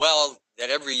very well that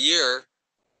every year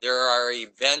there are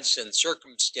events and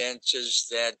circumstances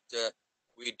that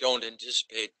we don't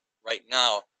anticipate right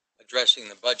now addressing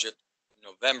the budget in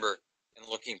November and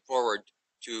looking forward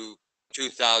to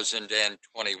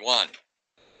 2021.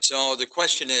 So the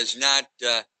question is not,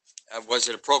 was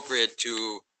it appropriate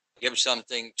to give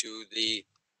something to the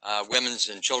Women's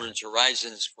and Children's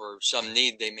Horizons for some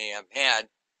need they may have had.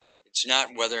 It's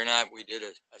not whether or not we did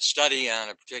a study on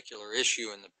a particular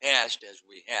issue in the past, as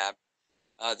we have.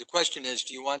 The question is,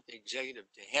 do you want the executive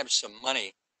to have some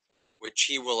money which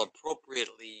he will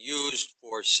appropriately use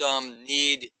for some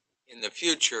need in the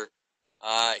future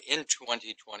in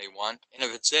 2021? And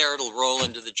if it's there, it'll roll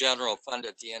into the general fund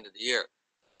at the end of the year.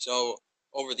 So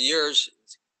over the years,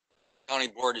 the county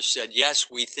board has said, yes,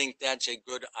 we think that's a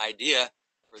good idea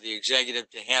for the executive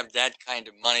to have that kind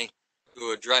of money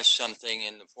to address something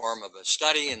in the form of a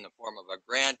study, in the form of a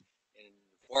grant, in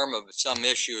the form of some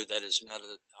issue that is not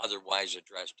otherwise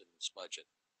addressed in this budget.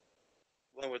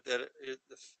 Along with that,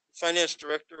 the finance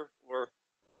director or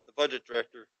the budget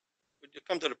director, would you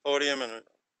come to the podium and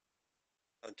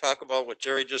talk about what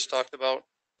Jerry just talked about?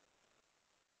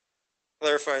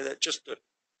 Clarify that just to,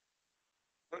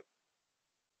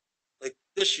 like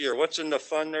this year, what's in the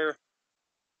fund there?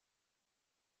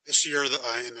 This year, in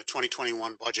the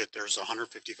 2021 budget, there's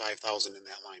 155,000 in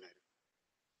that line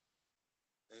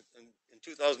item. In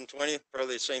 2020,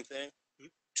 probably the same thing.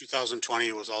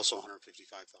 2020 was also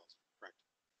 155,000. Correct.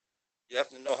 You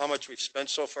happen to know how much we've spent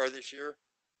so far this year?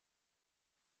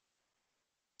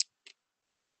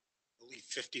 I believe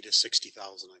 50 to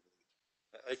 60,000.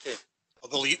 I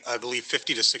believe. Okay. I believe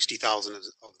 50 to 60,000 of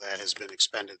that has been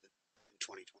expended in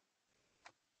 2020.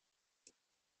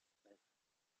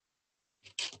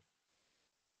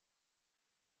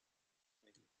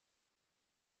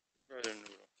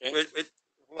 Okay. Wait,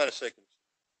 hold on a second.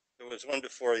 There was one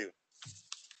before you.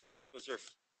 Was there?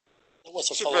 It was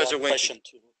a Supervisor follow-up Winky. question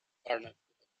to Arnett.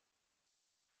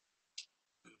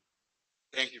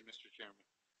 Thank you, Mr. Chairman.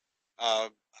 I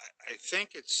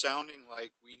think it's sounding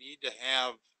like we need to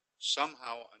have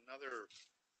somehow another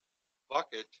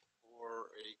bucket or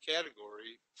a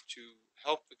category to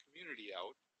help the community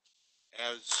out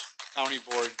as county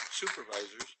board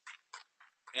supervisors,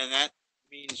 and that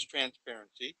means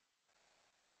transparency.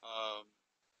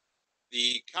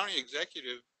 The county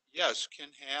executive, yes, can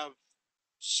have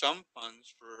some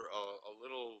funds for a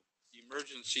little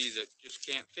emergency that just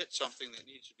can't fit something that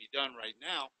needs to be done right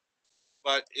now.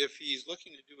 But if he's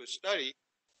looking to do a study,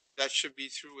 that should be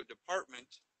through a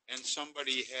department and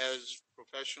somebody has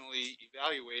professionally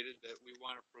evaluated that we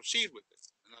want to proceed with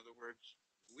it. In other words,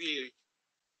 we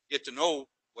get to know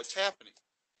what's happening.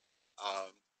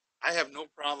 I have no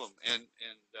problem. And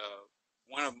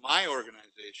one of my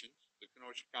organizations, the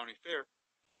Kenosha County Fair,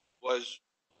 was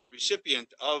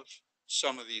recipient of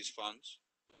some of these funds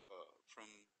from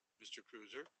Mr.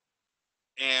 Cruiser.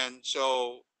 And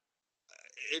so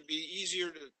it'd be easier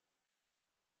to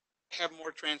have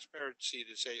more transparency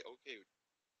to say, okay,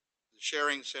 the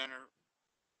Sharing Center,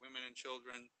 Women and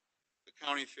Children, the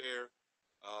County Fair,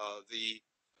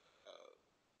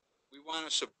 we want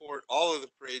to support all of the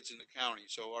parades in the county.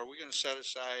 So are we going to set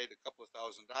aside a couple of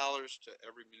 $1,000s to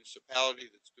every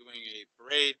municipality that's doing a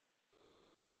parade?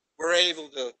 We're able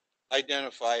to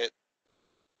identify it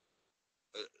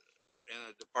and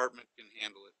a department can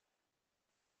handle it.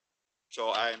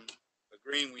 So I'm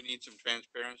agreeing we need some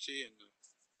transparency, and the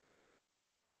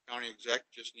county exec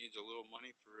just needs a little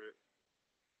money for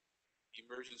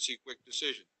emergency quick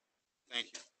decision. Thank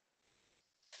you.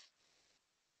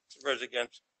 Supervisor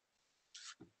against.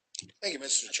 Thank you,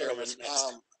 Mr. Chairman.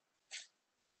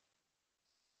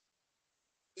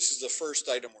 This is the first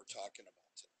item we're talking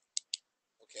about today.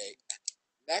 Okay.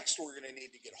 Next, we're going to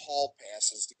need to get hall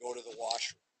passes to go to the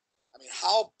washroom. I mean,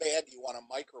 how bad do you want to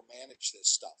micromanage this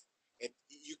stuff?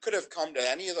 You could have come to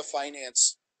any of the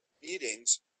finance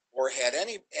meetings or had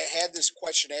this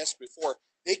question asked before.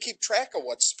 They keep track of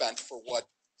what's spent for what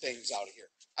things out here.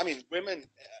 I mean, women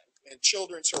and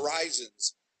Children's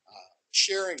Horizons,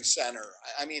 Sharing Center.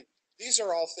 I mean, these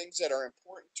are all things that are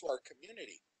important to our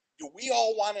community. Do we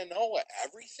all want to know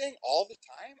everything all the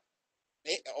time?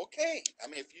 Okay. I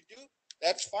mean, if you do,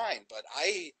 that's fine. But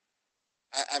I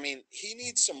mean, he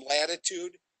needs some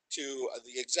latitude to,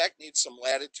 the exec needs some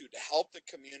latitude to help the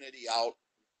community out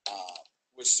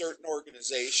with certain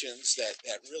organizations that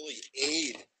really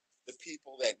aid the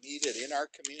people that need it in our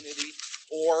community,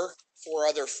 or for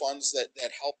other funds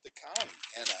that help the county.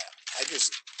 And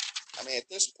I mean, at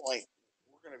this point,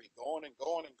 we're going to be going and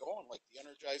going and going like the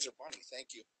Energizer Bunny.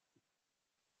 Thank you.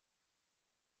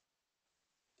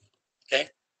 Okay.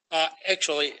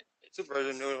 Actually,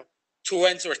 Supervisor Noodle. to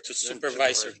answer to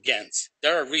Supervisor Supervisor. Gens,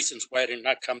 there are reasons why I did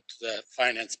not come to the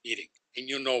finance meeting, and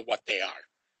you know what they are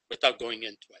without going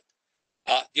into it.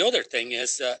 The other thing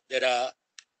is that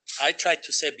I tried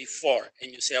to say before,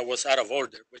 and you say I was out of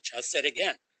order, which I said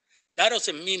again. That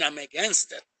doesn't mean I'm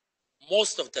against it.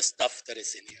 Most of the stuff that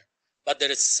is in here, but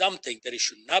there is something that it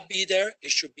should not be there.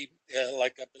 It should be,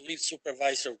 like I believe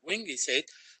Supervisor Wingy said,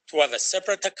 to have a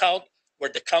separate account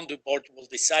where the county board will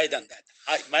decide on that.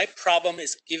 My problem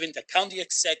is giving the county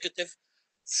executive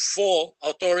full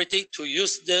authority to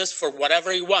use this for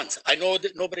whatever he wants. I know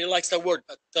that nobody likes the word,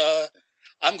 but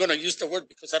I'm going to use the word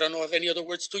because I don't know of any other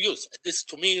words to use. This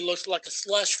to me looks like a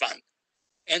slush fund.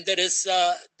 And that is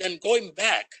then going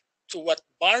back to what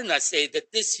Barna said,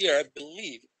 that this year, I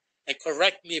believe, and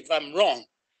correct me if I'm wrong,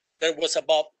 there was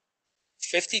about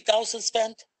 50,000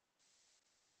 spent.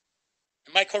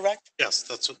 Am I correct? Yes,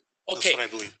 that's what I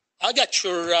believe. I got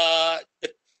your,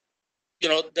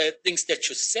 the things that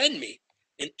you send me.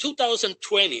 In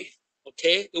 2020,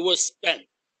 okay, it was spent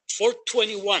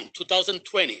 421,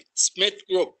 2020, Smith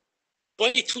Group,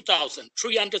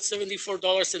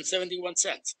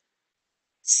 $22,374.71.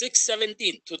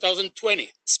 6/17,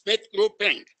 2020, Smith Group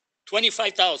Inc.,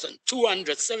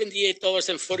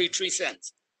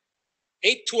 $25,278.43.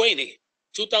 8/20,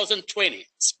 2020,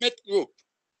 Smith Group,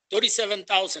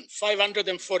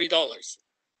 $37,540.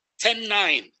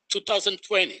 10/9,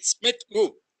 2020, Smith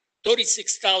Group,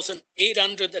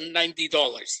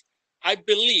 $36,890. I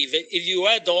believe if you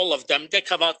add all of them, they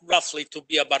come out roughly to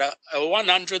be about a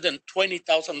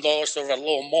 $120,000 or a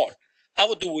little more.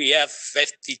 How do we have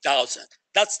 50,000?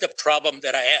 That's the problem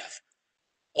that I have.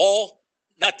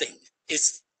 Nothing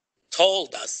is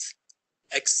told us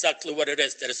exactly what it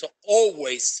is. There is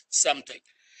always something.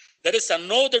 There is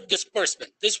another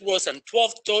disbursement. This was on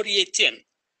 12/30/18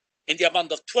 in the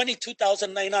amount of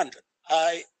 $22,900.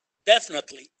 I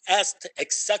definitely asked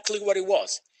exactly what it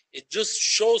was. It just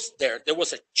shows there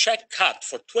was a check cut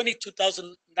for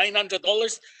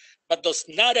 $22,900, but does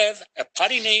not have a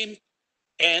party name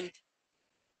and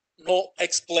no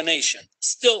explanation.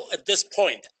 Still at this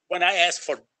point, when I asked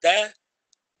for that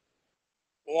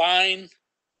line,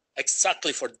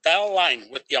 exactly for that line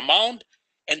with the amount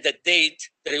and the date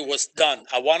that it was done,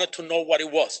 I wanted to know what it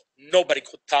was. Nobody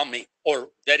could tell me,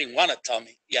 or they didn't want to tell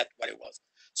me yet what it was.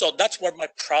 So that's where my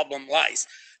problem lies.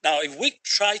 Now, if we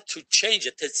try to change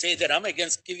it to say that I'm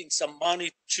against giving some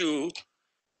money to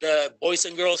the Boys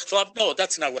and Girls Club, no,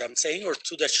 that's not what I'm saying, or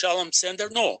to the Shalom Center,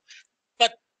 no.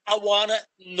 But I want to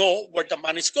know where the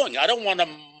money's going. I don't want to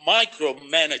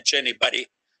micromanage anybody,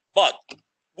 but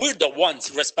we're the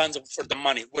ones responsible for the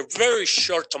money. We're very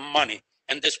short on money.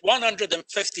 And this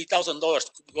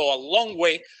 $150,000 could go a long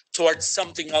way towards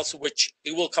something else, which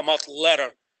it will come out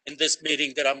later in this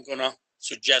meeting that I'm going to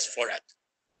suggest for it.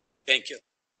 Thank you.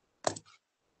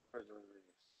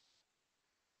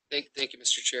 Thank you,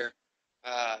 Mr. Chair.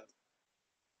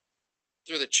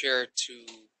 Through the chair to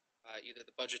either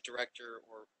the budget director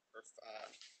or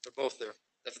They're both there.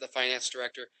 the finance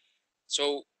director.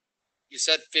 So you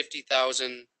said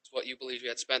 50,000 is what you believe you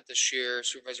had spent this year.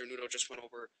 Supervisor Nudo just went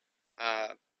over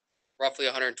roughly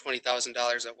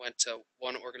 $120,000 that went to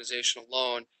one organization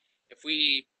alone. If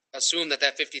we assume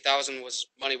that 50,000 was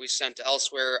money we sent to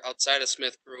elsewhere outside of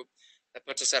Smith Group, that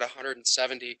puts us at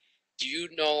 170. Do you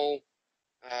know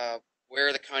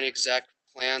where the county exec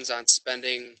plans on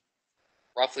spending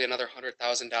roughly another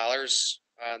 $100,000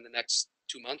 in the next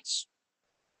 2 months?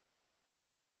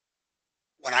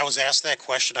 When I was asked that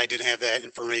question, I didn't have that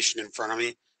information in front of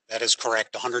me. That is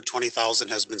correct. 120,000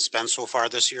 has been spent so far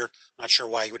this year. Not sure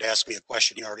why you would ask me a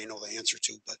question you already know the answer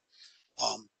to, but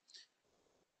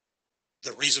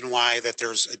the reason why that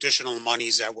there's additional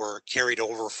monies that were carried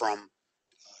over from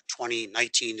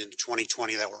 2019 into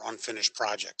 2020 that were unfinished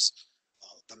projects.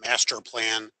 The master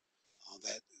plan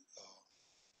that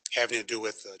having to do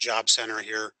with the job center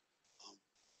here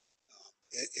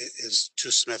is to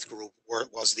Smith Group, where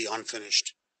it was the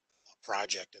unfinished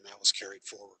project, and that was carried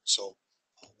forward. So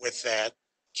with that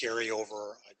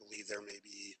carryover, I believe there may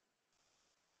be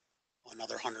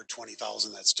another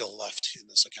 120,000 that's still left in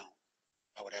this account.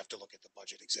 I would have to look at the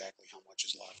budget exactly how much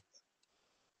is left.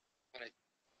 But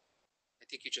I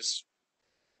think you just,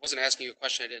 wasn't asking you a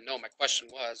question I didn't know. My question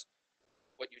was,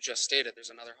 what you just stated, there's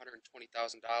another $120,000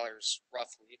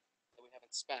 roughly that we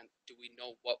haven't spent. Do we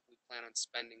know what we plan on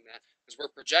spending that? Because we're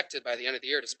projected by the end of the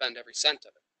year to spend every cent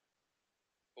of it.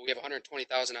 But we have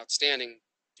 120,000 outstanding.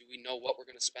 Do we know what we're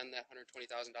going to spend that $120,000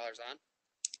 on?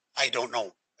 I don't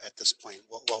know at this point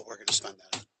what we're going to spend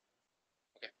that on.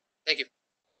 Okay, thank you.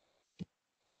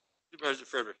 Supervisor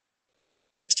Frederick.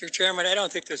 Mr. Chairman, I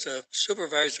don't think there's a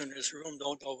supervisor in this room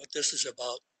don't know what this is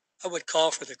about. I would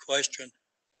call for the question.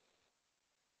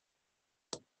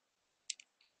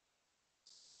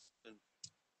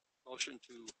 Motion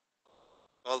to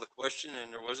call the question,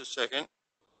 and there was a second.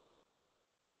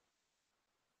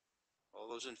 All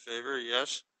those in favor,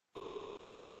 yes?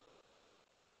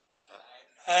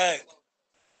 Aye.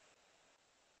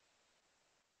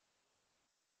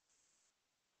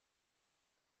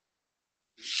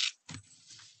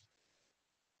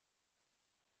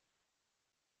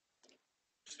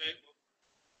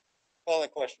 Call the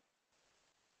question.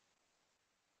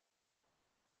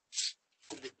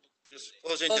 Just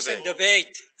closing Closing debate.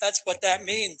 debate. That's what that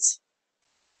means.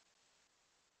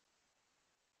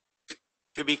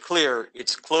 To be clear,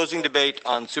 it's closing debate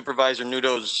on Supervisor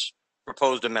Nudo's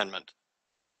proposed amendment.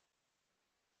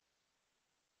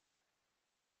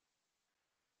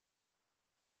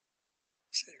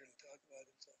 Sit here and talk about it.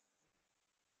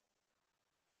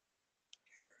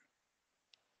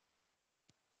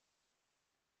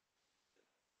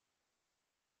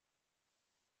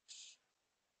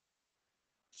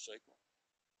 Cycle.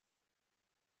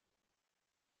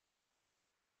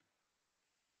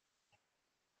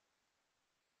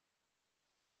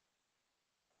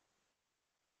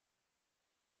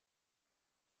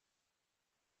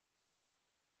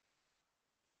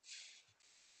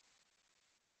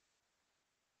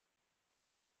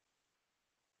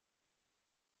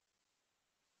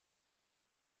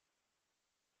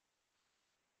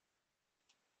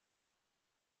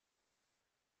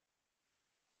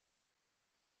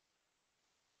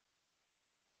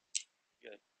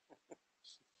 Good.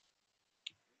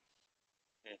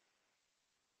 Okay.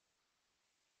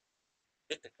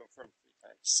 Hit the confirm 3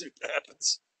 times. See what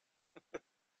happens.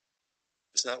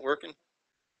 It's not working?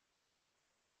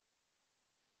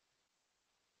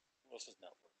 What else is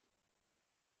not working?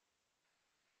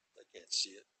 I can't see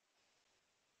it.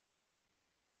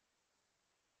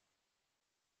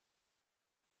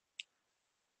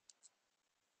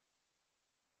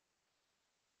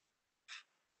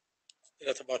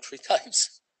 That's about 3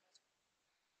 times.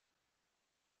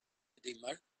 Did he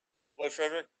mark? Boy,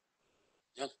 Frederick?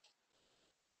 Yeah.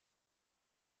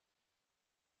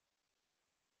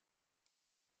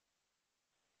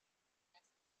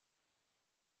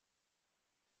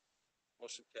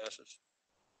 Motion passes.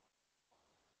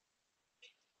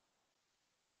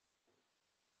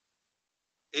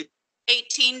 Eight.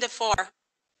 18-4.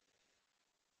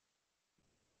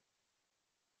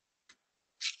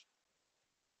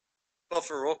 Call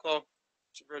for a roll call,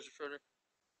 Supervisor Frederick.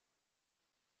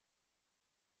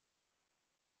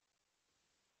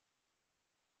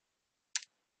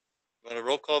 Want a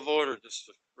roll call vote or just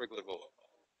a regular vote?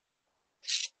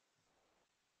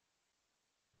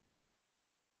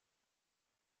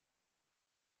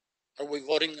 Are we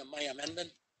voting on my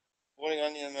amendment? Voting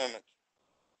on the amendment.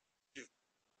 Do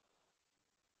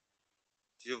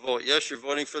you vote yes, you're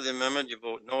voting for the amendment. You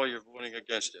vote no, you're voting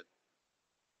against it.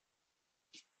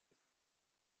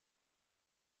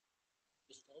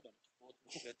 Just told him to vote.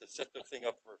 You have to set the thing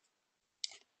up first.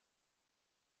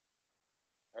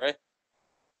 All right?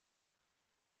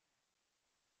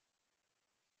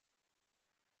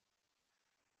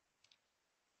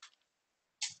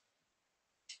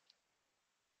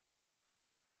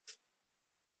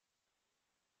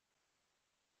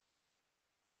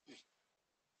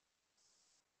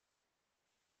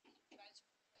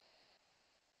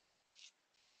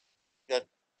 Got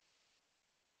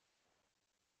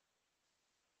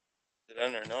it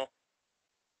on there, no?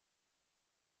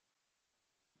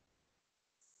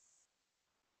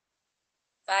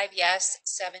 Five yes,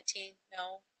 17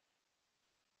 no.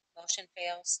 Motion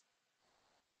fails.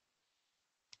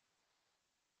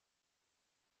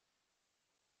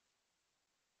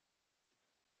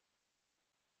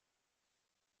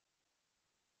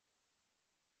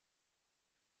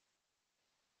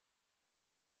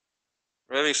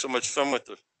 We're having so much fun with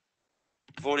the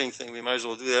voting thing, we might as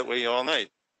well do that way all night.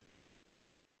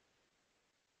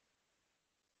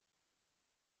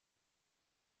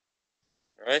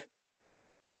 All right?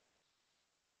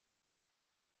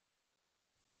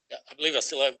 Yeah, I believe I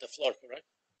still have the floor, correct?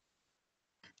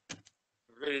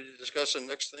 Ready to discuss the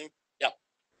next thing? Yeah.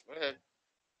 Go ahead.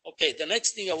 Okay, the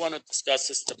next thing I want to discuss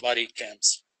is the body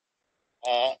cams.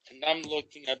 And I'm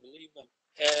looking, I believe, on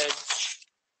page,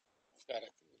 God, I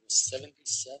think it was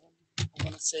 77, I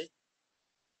want to say.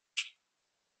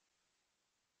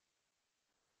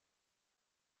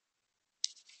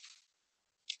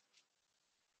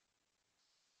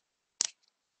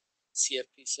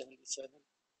 CFP 77.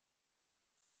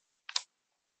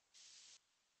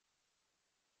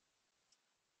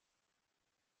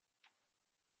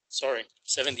 Sorry,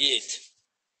 78.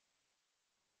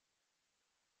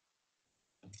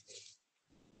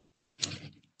 Are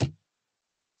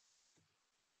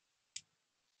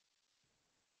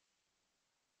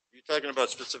you talking about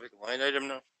specific line item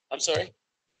now? I'm sorry?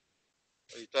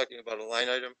 Are you talking about a line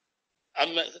item?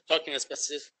 I'm talking a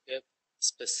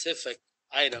specific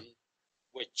item,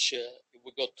 which it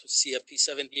would go to CFP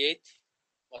 78,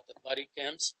 what the body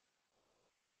cams.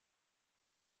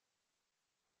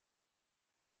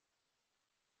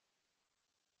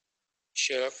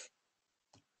 Sheriff.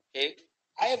 Okay,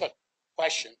 I have a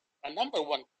question. My number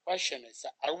one question is,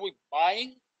 are we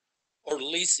buying or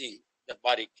leasing the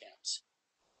body cams?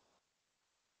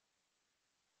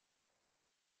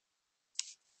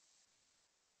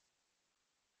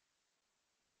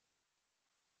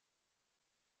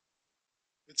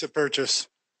 It's a purchase.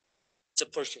 It's a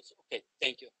purchase. Okay,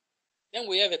 thank you. Then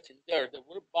we have it in there that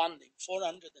we're bonding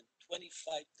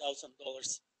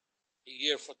 $425,000 a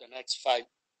year for the next 5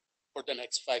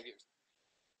 years.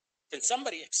 Can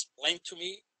somebody explain to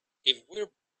me, if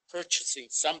we're purchasing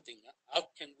something, how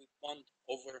can we bond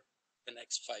over the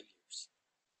next 5 years?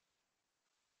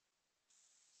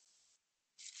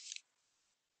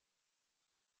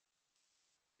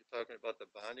 You're talking about the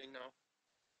bonding now?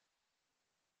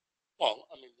 Well,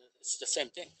 I mean, it's the same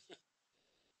thing.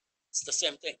 It's the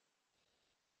same thing.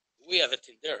 We have it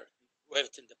in there. We have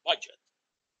it in the budget.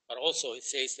 But also it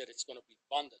says that it's going to be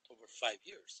bonded over 5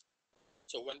 years.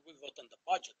 So when we vote on the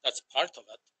budget, that's part of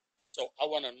it. So I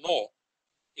want to know,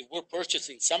 if we're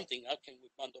purchasing something, how can we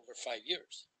bond over 5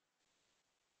 years?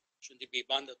 Shouldn't it be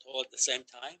bonded all at the same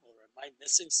time, or am I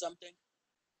missing something?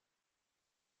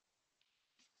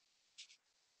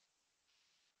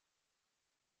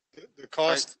 The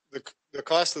cost, the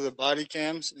cost of the body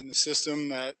cams and the system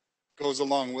that goes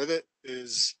along with it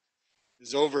is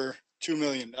over $2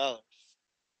 million.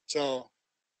 So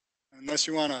unless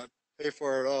you want to pay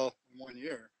for it all in 1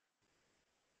 year.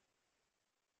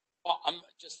 Well, I'm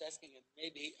just asking if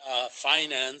maybe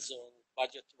finance or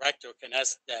budget director can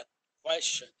ask that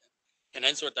question, can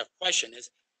answer that question. Is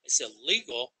it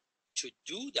legal to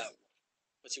do that way?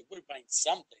 Because if we're buying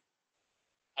something,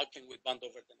 how can we bond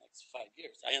over the next 5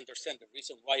 years? I understand the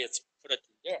reason why it's put it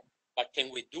in there, but can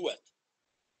we do it?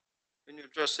 Can you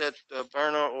address that,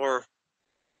 Barna or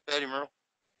Patty Merle?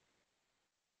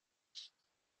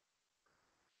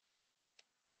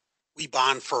 We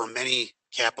bond for many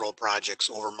capital projects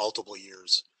over multiple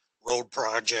years. Road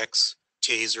projects,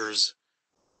 tasers.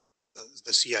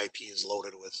 The CIP is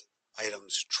loaded with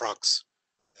items, trucks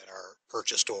that are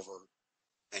purchased over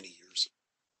many years.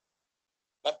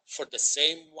 But for the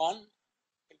same one,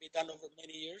 can be done over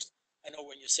many years. I know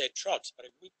when you say trucks, but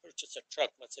if we purchase a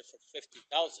truck, let's say for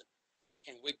 50,000,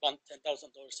 can we bond $10,000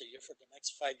 a year for the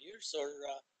next 5 years, or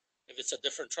if it's a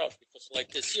different truck? Because like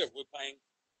this year, we're buying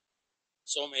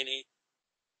so many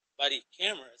body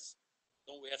cameras,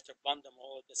 don't we have to bond them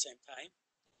all at the same time?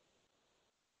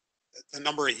 The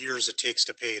number of years it takes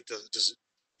to pay it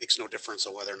makes no difference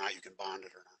on whether or not you can bond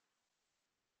it or not.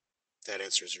 If that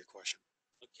answers your question.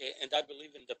 Okay, and I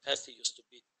believe in the past it used to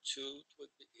be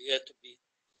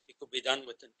it could be done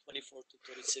within 24 to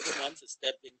 36 months. Has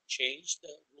that been changed? The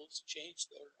rules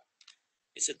changed, or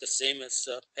is it the same as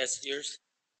past years?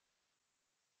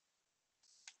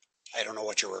 I don't know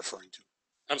what you're referring to.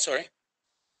 I'm sorry?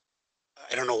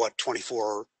 I don't know what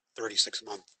 24, 36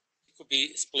 month. It could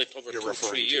be split over 2 or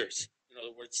 3 years. In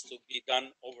other words, to be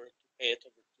done over, to pay it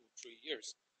over 2 or 3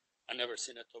 years. I never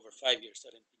seen it over 5 years.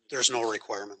 I didn't think there's no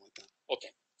requirement like that.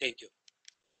 Okay, thank you.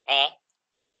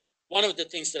 One of the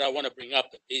things that I want to bring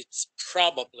up is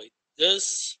probably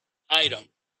this item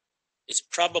is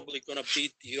probably going to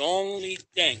be the only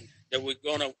thing that we're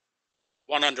going to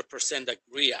 100%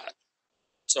 agree on.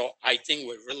 So I think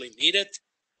we really need it.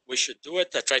 We should do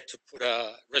it. I tried to put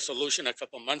a resolution a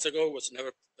couple months ago. It was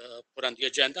never put on the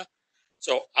agenda.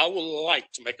 So I would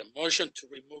like to make a motion to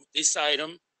remove this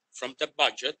item from the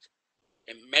budget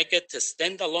and make it a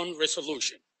standalone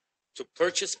resolution to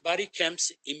purchase body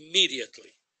cams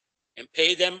immediately and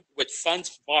pay them with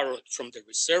funds borrowed from the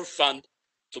reserve fund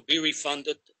to be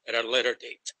refunded at a later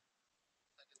date.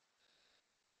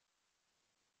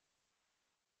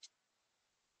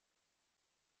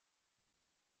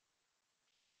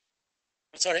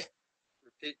 I'm sorry?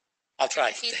 Repeat. I'll try.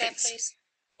 Repeat that, Thanks. please.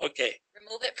 Okay,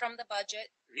 Remove it from the budget,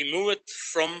 remove it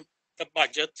from the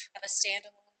budget, have a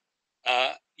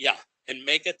standalone. yeah, and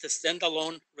make it a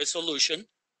standalone resolution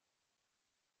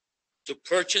to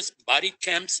purchase body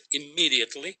cams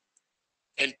immediately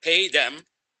and pay them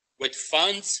with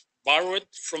funds borrowed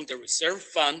from the reserve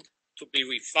fund to be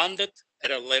refunded at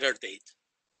a later date.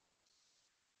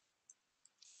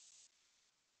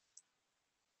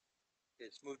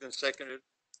 It's moved and seconded.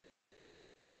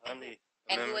 On the And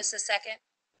who amendment, was the second?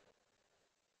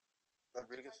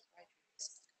 Rodriguez.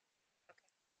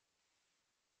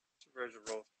 Supervisor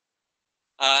Rose.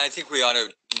 I think we ought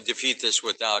to defeat this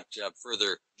without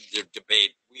further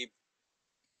debate. We've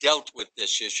dealt with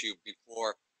this issue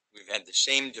before. We've had the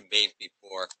same debate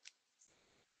before.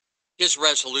 This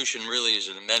resolution really is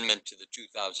an amendment to the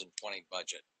 2020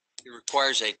 budget. It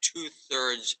requires a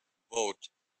 2/3 vote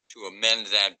to amend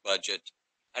that budget.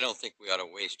 I don't think we ought to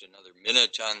waste another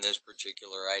minute on this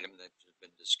particular item that has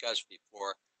been discussed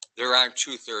before. There aren't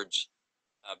 2/3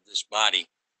 of this body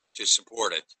to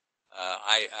support it.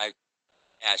 I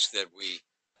ask that we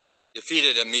defeat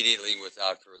it immediately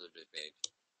without further debate.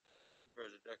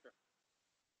 Supervisor Decker.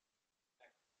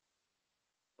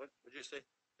 What would you say,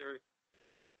 Terry?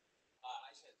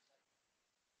 I said.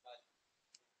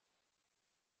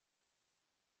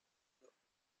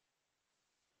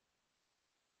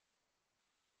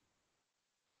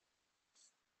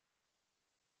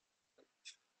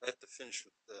 I have to finish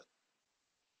with the.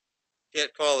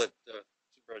 Can't call it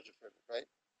Supervisor Frederick, right?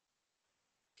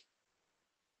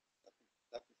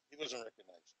 He wasn't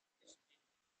recognized.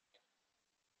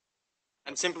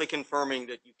 I'm simply confirming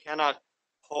that you cannot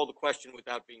call the question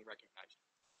without being recognized.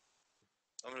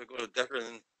 I'm going to go to Decker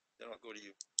and then I'll go to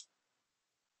you.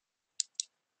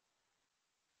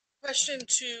 Question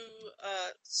to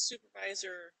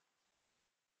Supervisor.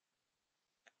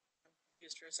 I'm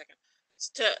confused for a second.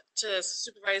 To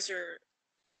Supervisor,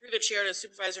 through the chair to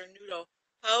Supervisor Nudo.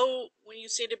 How, when you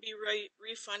say to be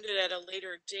refunded at a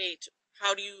later date,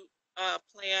 how do you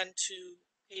plan to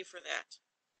pay for that?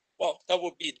 Well, that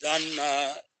will be done,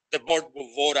 the board will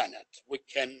vote on it. We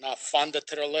can fund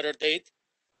it at a later date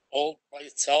all by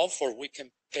itself, or we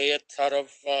can pay it out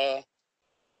of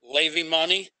levy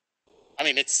money. I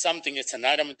mean, it's something, it's an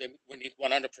item that we need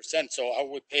 100%, so how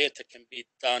we pay it, it can be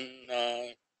done,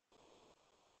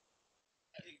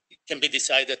 it can be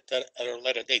decided at a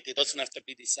later date. It doesn't have to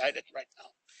be decided right now.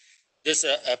 This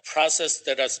is a process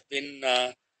that has been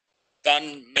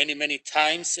done many, many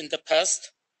times in the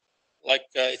past. Like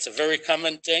it's a very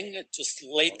common thing. It just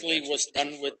lately was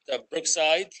done with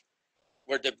Brookside,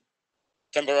 where they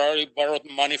temporarily borrowed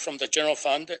money from the general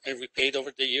fund and repaid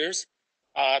over the years.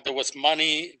 There was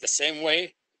money the same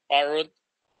way borrowed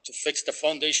to fix the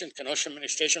foundation Kenosha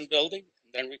Administration Building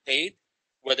and then repaid.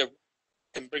 Whether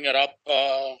can bring it up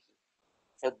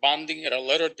for bonding at a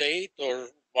later date or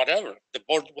whatever, the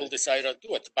board will decide to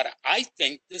do it. But I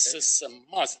think this is a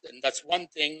must, and that's one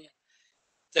thing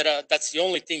that that's the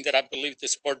only thing that I believe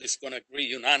this board is going to agree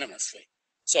unanimously.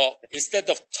 So instead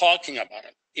of talking about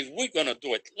it, if we're going to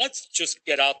do it, let's just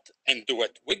get out and do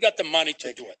it. We got the money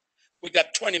to do it. We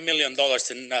got $20 million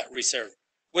in reserve.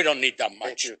 We don't need that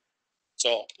much.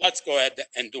 So let's go ahead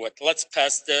and do it. Let's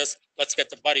pass this. Let's get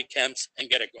the body cams and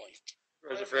get it going.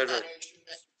 Supervisor Frederick.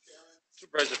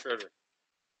 Supervisor Frederick.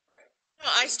 No,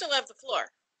 I still have the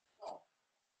floor.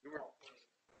 You were.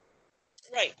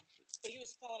 Right, but he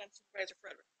was calling on Supervisor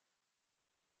Frederick.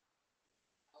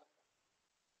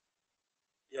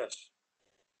 Yes.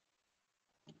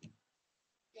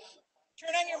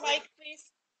 Turn on your mic,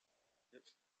 please.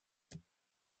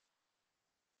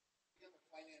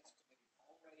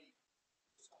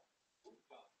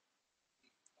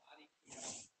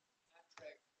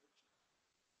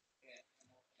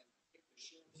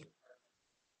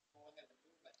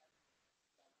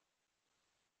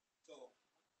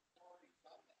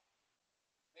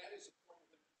 That is a point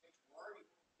of information. We're already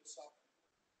moving this up.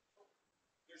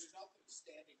 There's nothing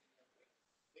standing in their way.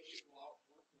 They should go out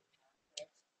and work with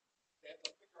contracts. They have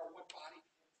to figure out what body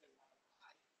cams they want to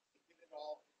buy and get it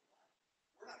all in line.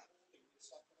 We're not holding this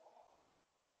up at all.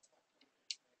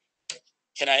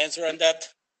 Can I answer on that?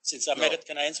 Since I made it,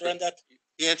 can I answer on that?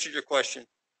 He answered your question.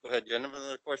 Go ahead. You have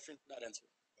another question? Not answer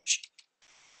the question.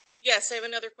 Yes, I have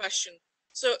another question.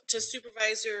 So to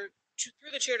Supervisor,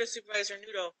 through the chair to Supervisor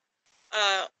Nudo,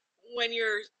 when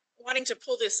you're wanting to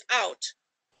pull this out,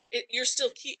 are you still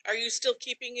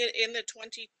keeping it in the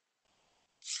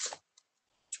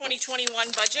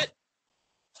 2021 budget?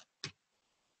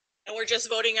 And we're just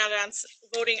voting on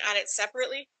it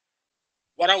separately?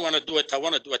 What I want to do it, I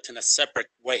want to do it in a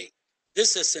separate way.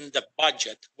 This is in the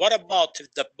budget. What about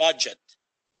if the budget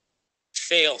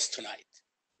fails tonight?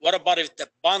 What about if the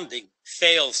bonding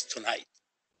fails tonight?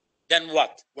 Then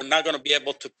what? We're not going to be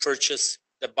able to purchase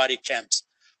the body cams.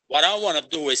 What I want to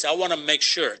do is I want to make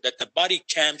sure that the body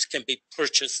cams can be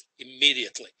purchased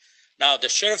immediately. Now, the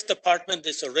sheriff's department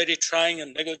is already trying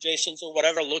in negotiations or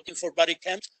whatever, looking for body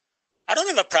cams. I don't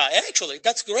have a problem. Actually,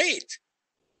 that's great.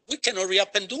 We can hurry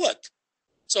up and do it.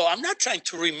 So I'm not trying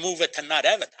to remove it and not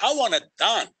have it. I want it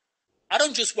done. I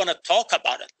don't just want to talk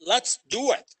about it. Let's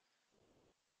do it.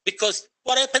 Because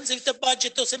what happens if the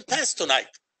budget doesn't pass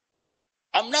tonight?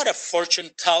 I'm not a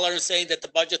fortune teller saying that the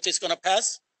budget is going to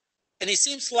pass. And it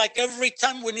seems like every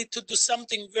time we need to do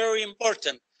something very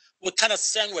important, we kind of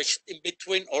sandwich in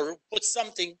between or put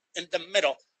something in the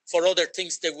middle for other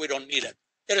things that we don't need it.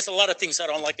 There's a lot of things I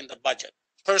don't like in the budget.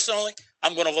 Personally,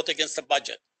 I'm going to vote against the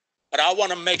budget. But I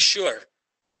want to make sure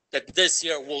that this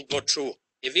year will go through.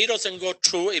 If it doesn't go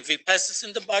through, if it passes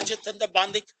in the budget and the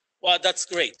bonding, well, that's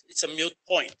great. It's a moot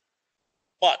point.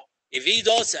 But if it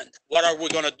doesn't, what are we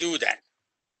going to do then?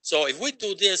 So if we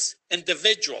do this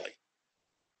individually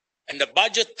and the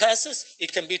budget passes,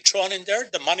 it can be thrown in there.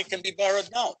 The money can be borrowed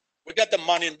now. We got the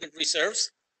money in the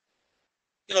reserves.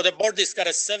 You know, the board has got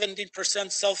a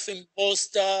 17%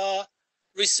 self-imposed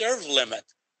reserve limit.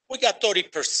 We got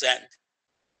 30%.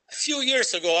 A few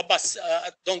years ago, about,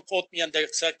 don't quote me on the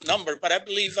exact number, but I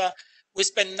believe we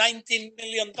spent $19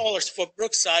 million for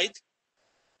Brookside.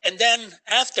 And then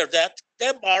after that,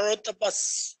 they borrowed about,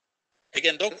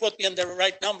 again, don't quote me on the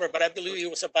right number, but I believe it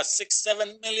was about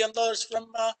 $6-7 million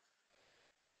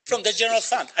from the general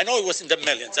fund. I know it was in the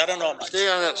millions. I don't know how much. Stay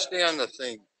on the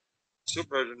thing.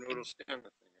 Supervisor Noodle, stay on the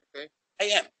thing, okay? I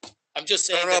am. I'm just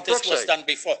saying that this was done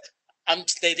before. I'm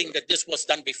stating that this was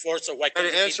done before, so why can't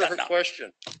it be done now? Answer her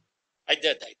question. I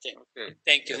did, I think. Okay.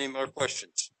 Thank you. Any more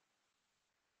questions?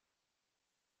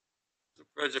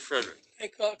 Supervisor Frederick. I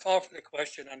call for the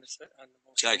question on the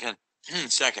motion. Second. Move the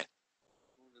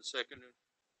second.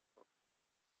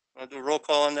 Want to do a roll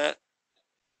call on that?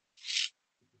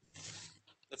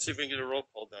 Let's see if we can get a roll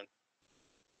call done.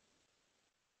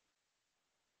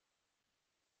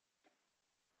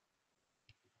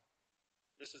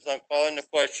 This is on calling the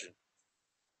question.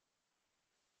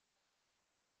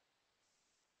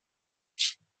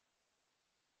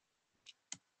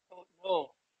 Oh,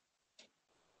 no.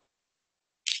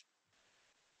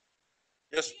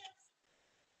 Yes.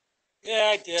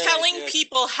 Yeah, I did. Telling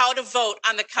people how to vote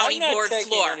on the county board floor. I'm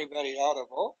not taking anybody out of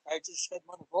vote. I just said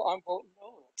I'm voting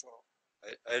no, that's all.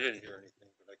 I didn't hear anything,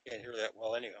 but I can't hear that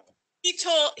well anyhow.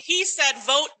 He said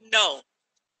vote no.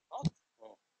 Oh.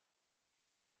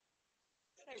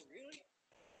 Did I really?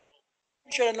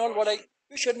 You should have known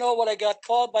you should know what I got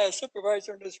called by a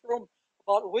supervisor in this room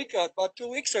about 2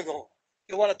 weeks ago.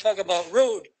 You want to talk about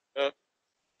rude?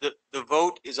 The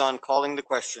vote is on calling the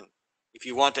question. If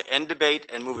you want to end debate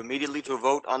and move immediately to a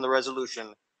vote on the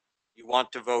resolution, you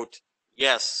want to vote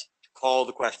yes to call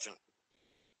the question.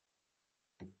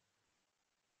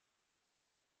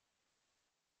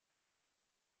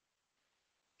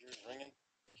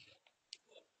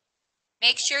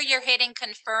 Make sure you're hitting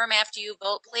confirm after you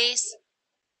vote, please.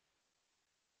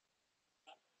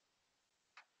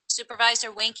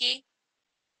 Supervisor Winkie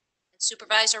and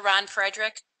Supervisor Ron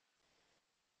Frederick.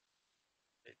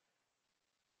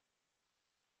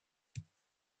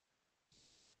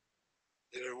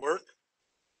 Did it work?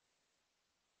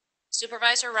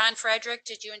 Supervisor Ron Frederick,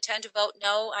 did you intend to vote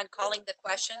no on calling the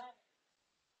question?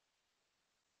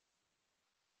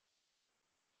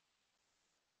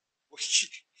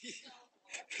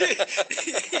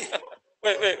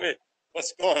 Wait.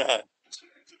 What's going on?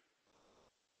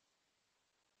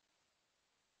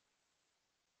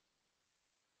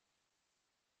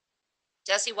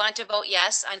 Does he want to vote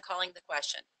yes on calling the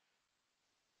question?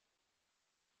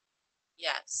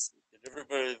 Yes. Did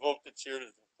everybody vote that's here to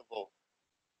vote?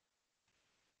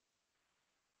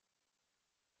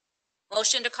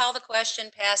 Motion to call the question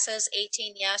passes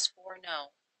 18 yes, 4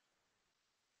 no.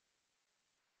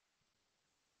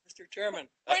 Mr. Chairman.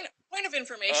 Point of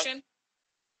information.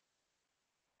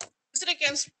 Is it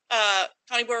against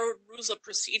county board rules of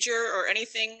procedure or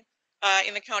anything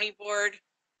in the county board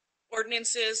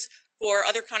ordinances for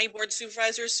other county board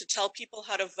supervisors to tell people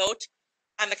how to vote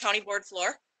on the county board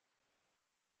floor?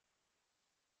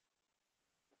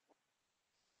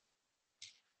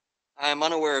 I am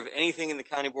unaware of anything in the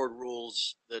county board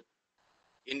rules that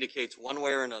indicates one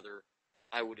way or another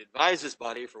I would advise this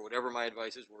body, for whatever my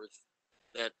advice is worth,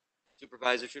 that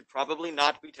supervisors should probably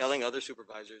not be telling other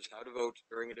supervisors how to vote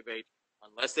during a debate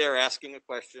unless they are asking a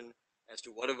question as to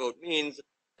what a vote means.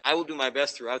 I will do my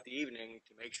best throughout the evening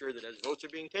to make sure that as votes are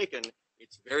being taken,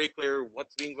 it's very clear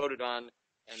what's being voted on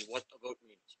and what a vote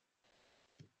means.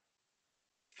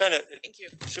 Kind of,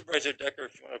 Supervisor Decker,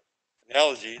 if you want an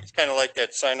analogy, it's kind of like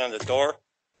that sign on the door.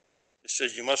 It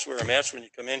says you must wear a mask when you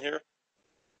come in here.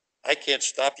 I can't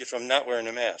stop you from not wearing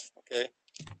a mask, okay?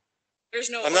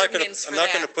 There's no I'm not ordinance for I'm not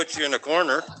that. gonna put you in a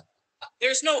corner.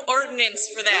 There's no ordinance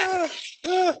for that.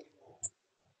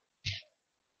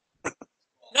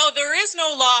 No, there is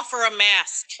no law for a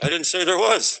mask. I didn't say there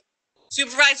was.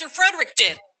 Supervisor Frederick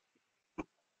did.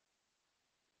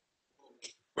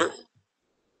 All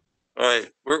right,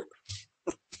 we're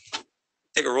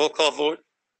take a roll call vote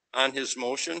on his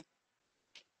motion.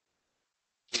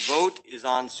 The vote is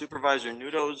on Supervisor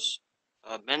Nudo's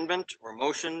amendment or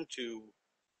motion to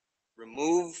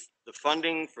remove the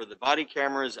funding for the body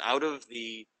cameras out of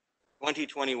the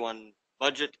 2021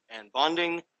 budget and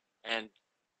bonding and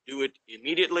do it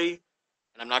immediately.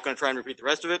 And I'm not going to try and repeat the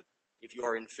rest of it. If you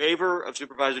are in favor of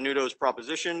Supervisor Nudo's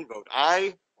proposition, vote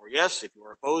aye or yes. If you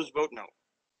are opposed, vote no.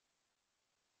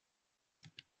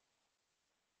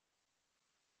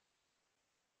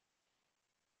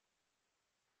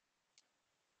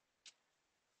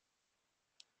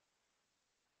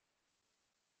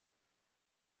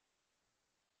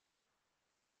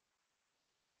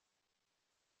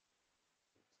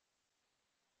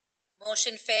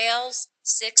 Motion fails,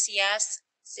 6 yes,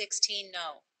 16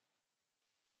 no.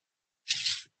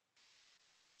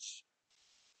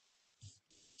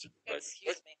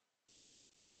 Excuse me.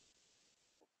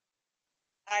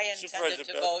 I intended Supervisor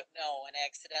to Beth? vote no and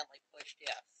accidentally pushed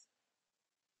yes.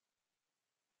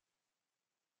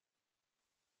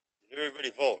 Did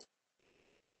everybody vote?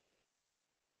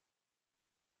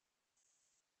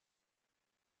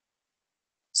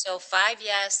 So 5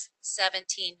 yes,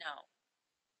 17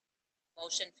 no.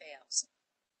 Motion fails.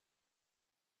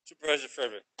 Supervisor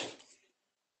Frederick.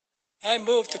 I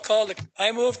move to call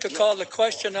the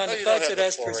question on No, the you don't have budget the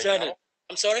as floor right presented. now.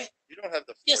 I'm sorry? You don't have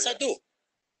the floor Yes, I yet. do.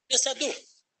 Yes, I do.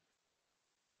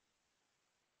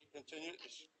 Continue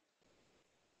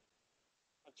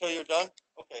until you're done?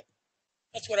 Okay.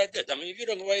 That's what I did. I mean, if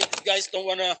you guys don't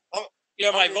want to I'm-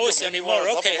 hear my I'm voice gonna- you anymore,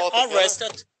 wanna okay, lump them all I'll together? rest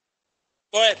it.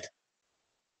 Go ahead.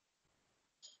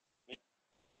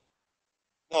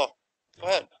 No, go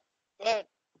ahead. Go ahead.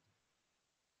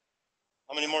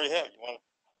 How many more you have? You want?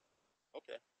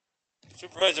 Okay.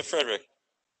 Supervisor Frederick.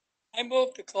 I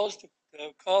move to call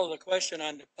the question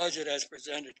on the budget as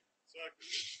presented.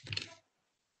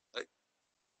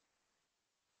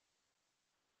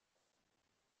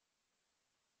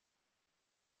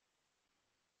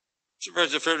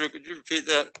 Supervisor Frederick, could you repeat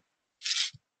that?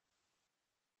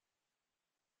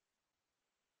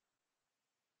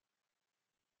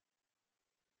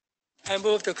 I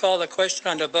move to call the question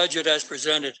on the budget as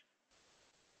presented.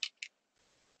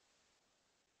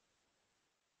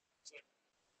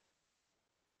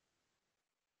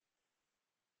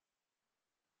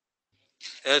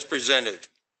 As presented.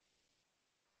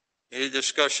 Any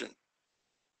discussion?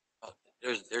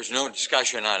 There's no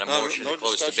discussion on a No, motion no to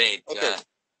close discussion? debate. Okay.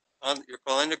 You're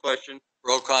calling the question.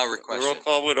 Roll call The requested. roll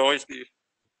call would always be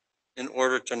in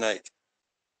order tonight.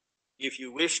 If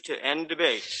you wish to end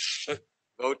debate,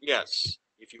 vote yes.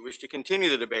 If you wish to continue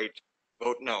the debate,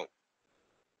 vote no.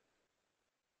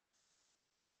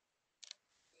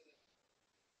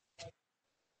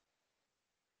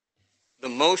 The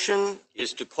motion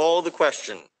is to call the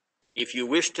question. If you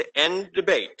wish to end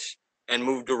debate and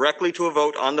move directly to a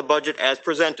vote on the budget as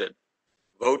presented,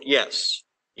 vote yes.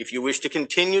 If you wish to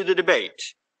continue the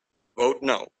debate, vote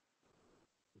no.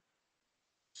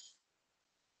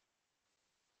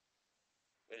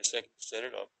 Wait a second, set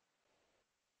it up.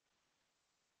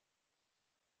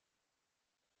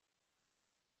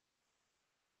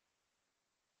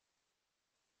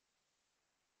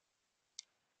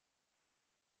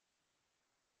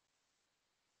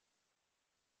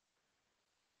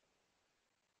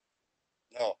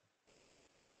 No.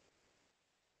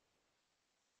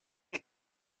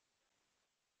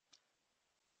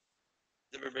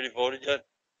 Everybody voted yet?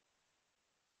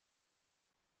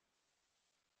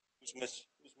 Who's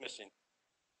missing?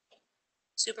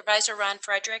 Supervisor Ron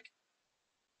Frederick,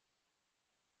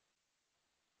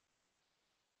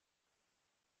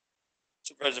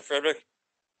 Supervisor Frederick?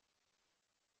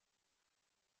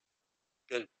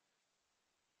 Good.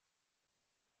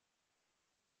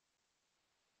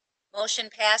 motion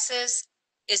passes.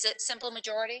 Is it simple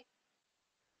majority?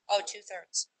 Oh,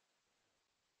 2/3.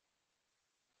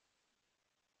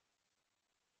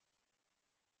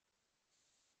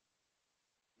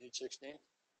 16?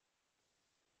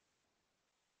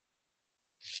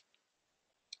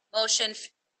 Motion,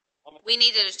 we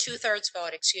needed a 2/3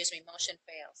 vote, excuse me, motion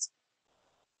fails.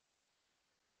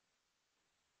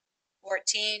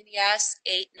 14 yes,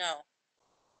 8 no.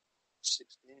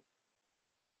 16.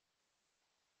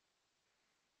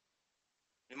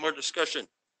 Any more discussion?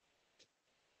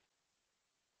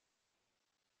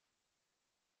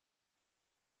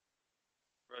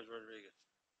 Supervisor Rodriguez.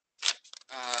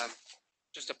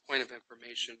 Just a point of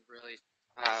information, really.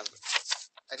 I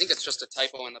think it's just a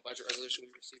typo in the budget resolution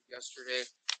we received yesterday,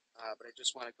 but I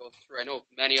just want to go through. I know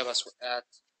many of us were at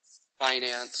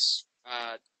finance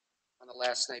on the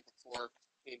last night before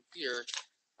I came here.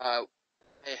 I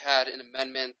had an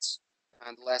amendment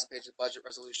on the last page of the budget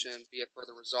resolution, be it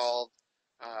further resolved.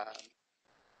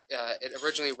 It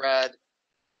originally read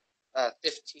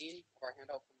 15 of our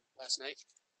handout from last night.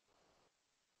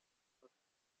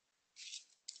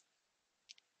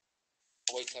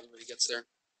 I'll wait till everybody gets there.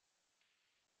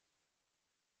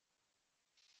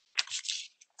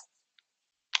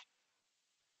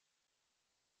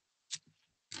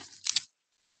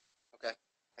 Okay,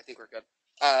 I think we're good.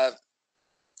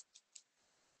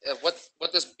 What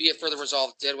this be it further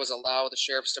resolved did was allow the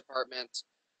sheriff's department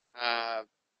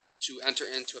to enter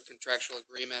into a contractual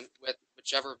agreement with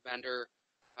whichever vendor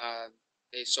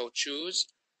they so choose.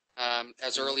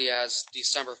 As early as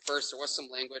December 1st, there was some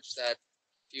language that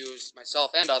confused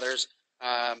myself and others.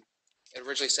 It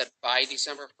originally said by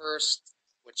December 1st,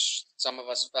 which some of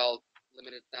us felt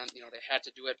limited them. They had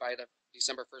to do it by the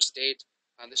December 1st date.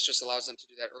 This just allows them to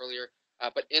do that earlier.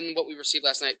 But in what we received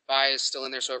last night, by is still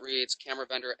in there, so it reads camera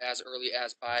vendor as early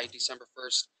as by December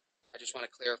 1st. I just want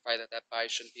to clarify that by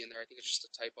shouldn't be in there. I think it's just a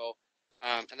typo.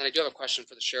 And then I do have a question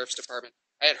for the sheriff's department.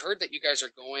 I had heard that you guys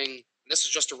are going, and this is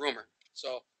just a rumor,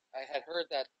 so I had heard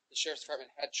that the sheriff's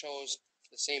department had chose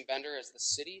the same vendor as the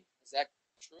city. Is that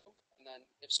true? And then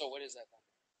if so, what is that vendor?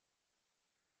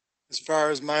 As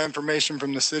far as my information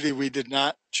from the city, we did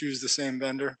not choose the same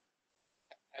vendor.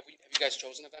 Have you guys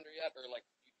chosen a vendor yet, or like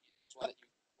one that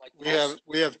you like?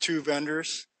 We have two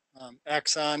vendors,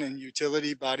 Axon and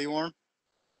Utility Body Worn.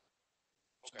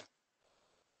 Okay.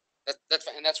 That's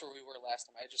fine, and that's where we were last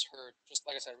time. I just heard, just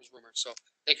like I said, it was rumored. So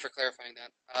thank you for clarifying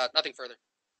that. Nothing further.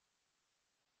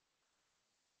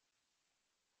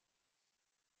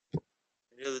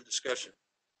 Any other discussion?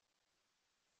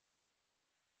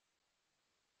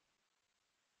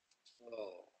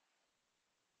 Oh.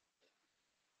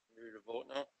 Ready to vote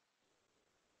now?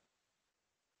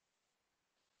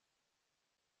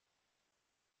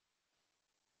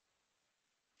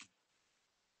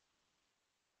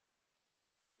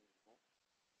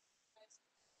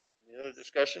 Any other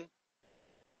discussion?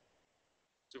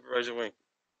 Supervisor Wing.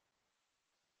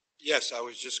 Yes, I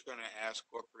was just going to ask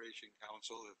Corporation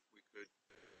Counsel if we could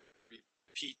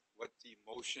repeat what the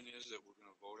motion is that we're going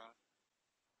to vote on.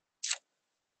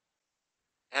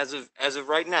 As of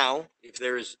right now, if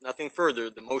there is nothing further,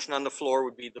 the motion on the floor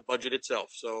would be the budget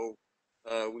itself. So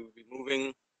we would be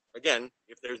moving, again,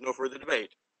 if there's no further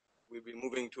debate, we'd be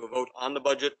moving to a vote on the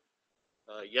budget.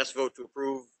 Yes vote to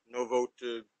approve, no vote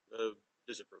to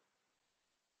disapprove.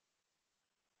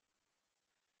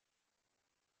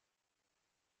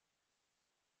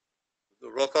 The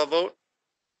roll call vote?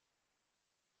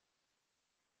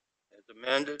 As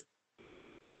amended.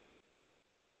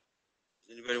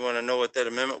 Does anybody want to know what that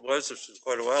amendment was? This was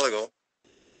quite a while ago.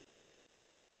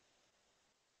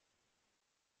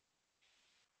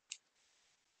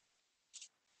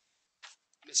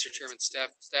 Mr. Chairman, staff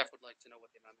would like to know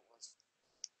what the amendment was.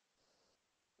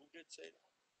 Who did say that?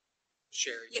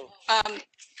 Sherry.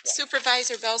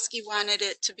 Supervisor Belsky wanted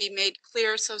it to be made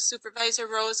clear. So Supervisor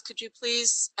Rose, could you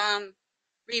please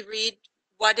reread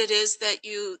what it is that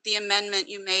the amendment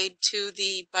you made to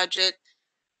the budget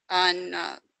on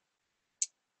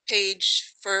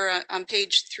page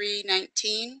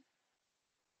 319?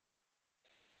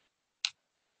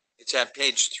 It's at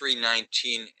page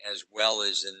 319 as well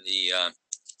as in the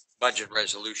budget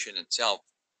resolution itself.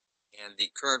 And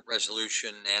the current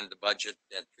resolution and the budget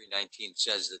at 319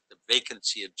 says that the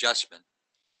vacancy adjustment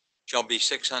shall be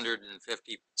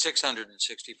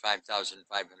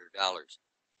 $665,500.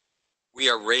 We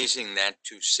are raising that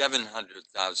to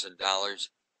 $700,000,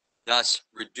 thus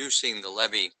reducing the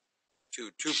levy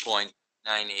to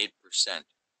 2.98%.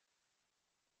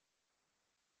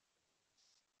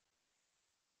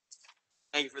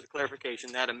 Thank you for the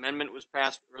clarification. That amendment was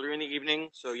passed earlier in the evening.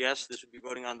 So yes, this would be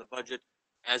voting on the budget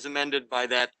as amended by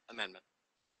that amendment.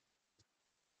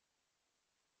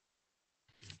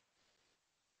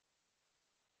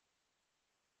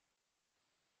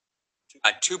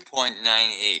 At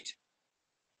 2.98.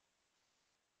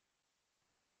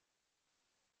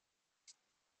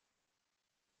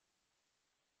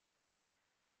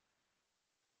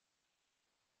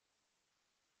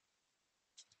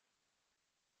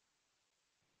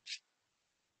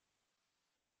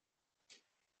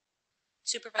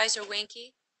 Supervisor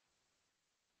Winky?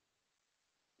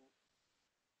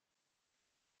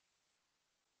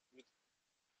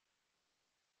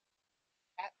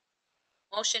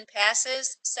 Motion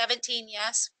passes 17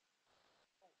 yes.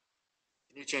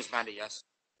 Can you change mine to yes?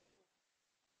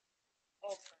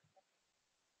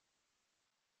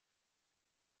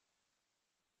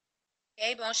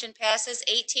 Okay, motion passes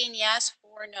 18 yes,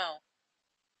 4 no.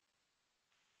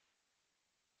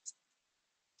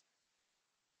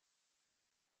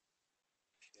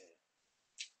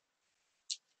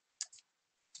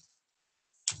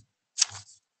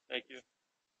 Thank you.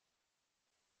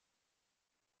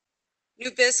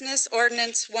 New business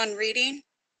ordinance one reading.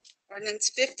 Ordinance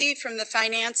 50 from the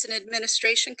Finance and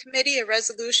Administration Committee, a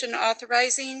resolution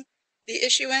authorizing the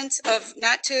issuance of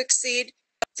not to exceed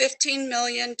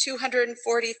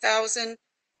 15,240,000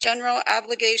 general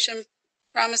obligation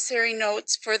promissory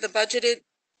notes for the budgeted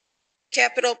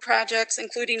capital projects,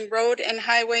 including road and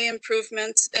highway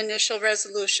improvements. Initial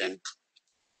resolution.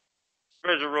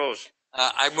 Supervisor Rose.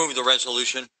 I move the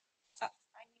resolution.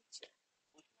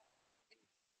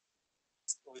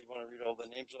 Oh, you want to read all the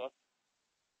names off?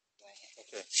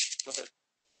 Okay, go ahead.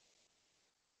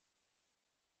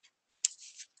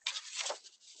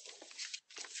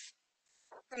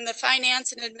 From the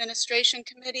Finance and Administration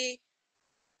Committee,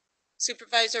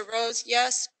 Supervisor Rose,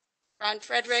 yes. Ron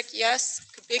Frederick, yes.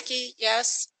 Kubicki,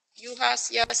 yes.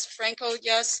 Uhas, yes. Franco,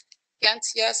 yes.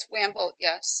 Gantz, yes. Wamble,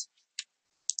 yes.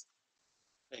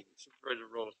 Thank you. Supervisor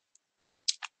Rose.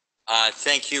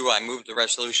 Thank you. I moved the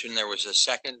resolution. There was a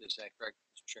second. Is that correct,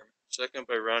 Mr. Chairman? Second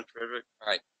by Ron Frederick. All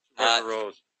right. Supervisor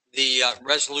Rose. The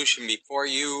resolution before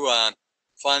you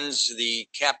funds the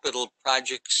capital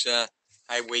projects,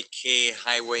 Highway K,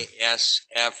 Highway S,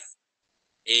 F,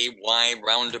 A, Y,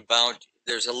 roundabout.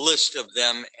 There's a list of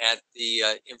them at the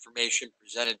information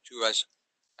presented to us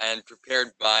and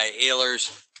prepared by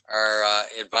Ehlers, our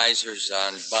advisors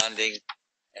on bonding.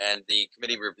 And the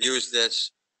committee reviews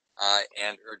this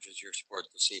and urges your support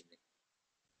this evening.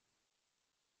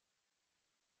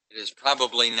 It is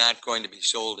probably not going to be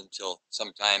sold until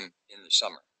sometime in the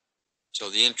summer. So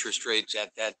the interest rates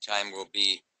at that time will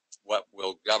be what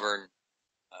will govern.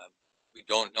 We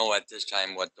don't know at this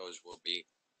time what those will be.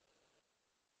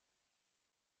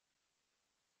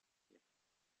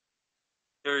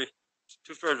 Harry,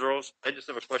 Supervisor Rose, I just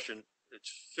have a question.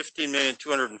 It's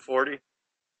 15,240,000.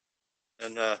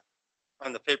 And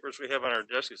on the papers we have on our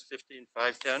desk is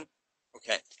 15,510.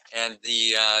 Okay, and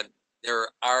there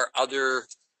are other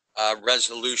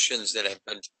resolutions that have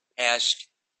been passed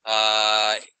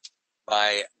by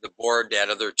the board at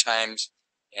other times,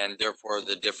 and therefore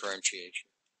the differentiation.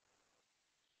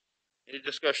 Any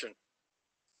discussion?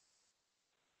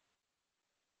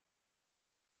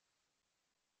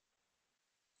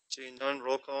 Seeing none,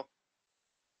 roll call.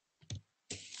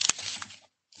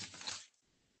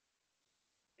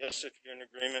 Yes, if you're in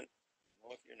agreement.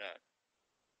 No, if you're not.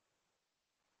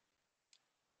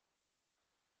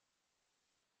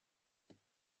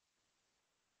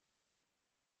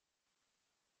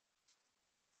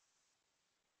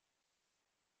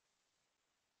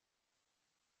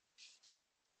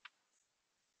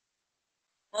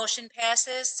 Motion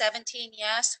passes 17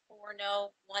 yes, 4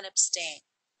 no, 1 abstain.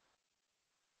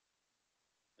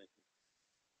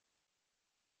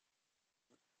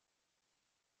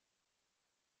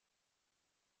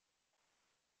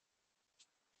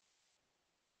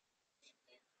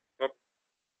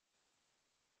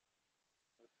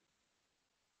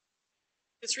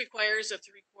 This requires a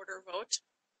 3/4 vote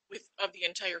of the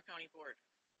entire county board.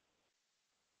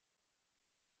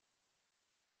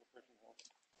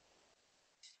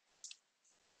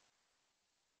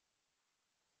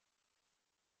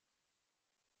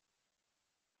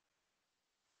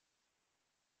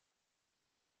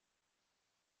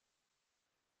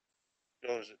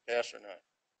 Joe, does it pass or not?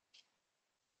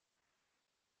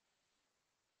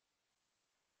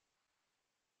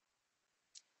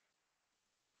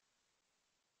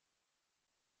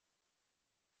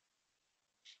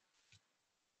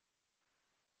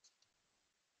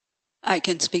 I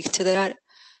can speak to that.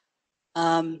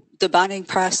 The bonding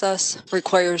process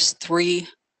requires 3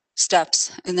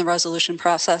 steps in the resolution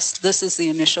process. This is the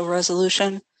initial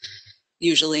resolution.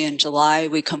 Usually in July,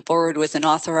 we come forward with an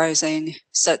authorizing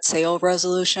set sale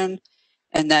resolution,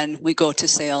 and then we go to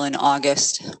sale in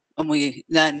August, and we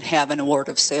then have an award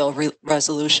of sale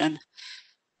resolution.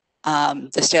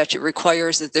 The statute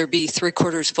requires that there be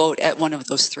 3/4 vote at one of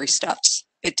those 3 steps.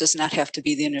 It does not have to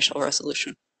be the initial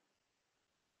resolution.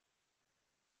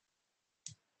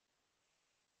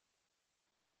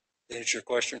 Answer your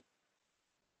question.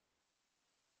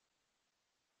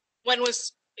 When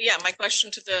was Yeah, my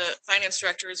question to the finance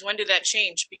director is when did that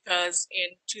change? Because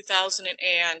in 2000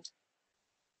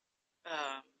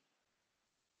 um,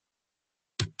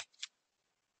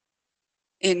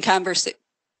 In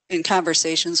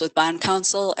conversations with bond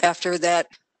counsel after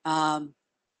that,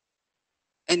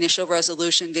 initial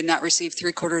resolution did not receive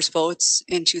 3/4 votes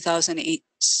in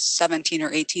 2017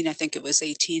 or 18. I think it was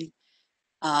 18.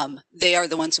 They are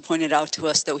the ones who pointed out to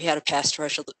us that we had a passed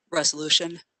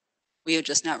resolution. We had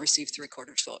just not received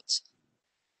 3/4 votes.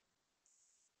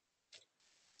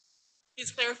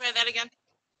 please clarify that again.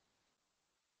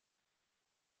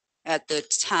 At the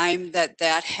time that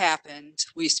that happened,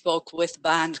 we spoke with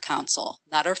bond counsel,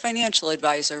 not our financial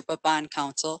advisor, but bond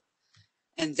counsel.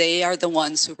 And they are the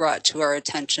ones who brought to our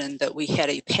attention that we had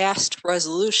a passed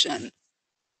resolution,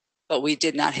 but we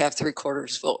did not have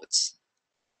 3/4 votes.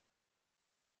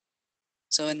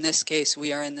 So in this case,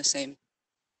 we are in the same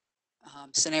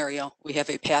scenario. We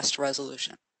have a passed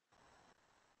resolution.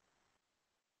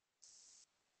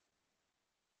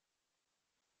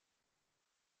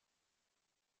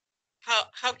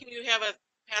 How can you have a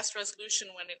passed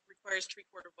resolution when it requires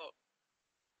 3/4 vote?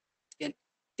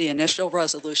 The initial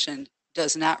resolution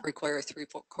does not require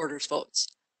 3/4 votes.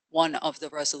 One of the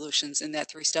resolutions in that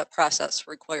 3-step process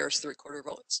requires 3/4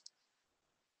 votes.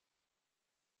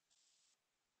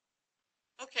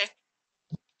 Okay.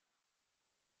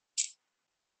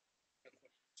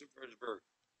 Supervisor Berg.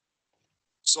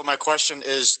 So my question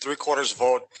is 3/4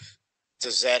 vote.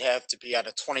 Does that have to be on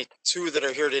the 22 that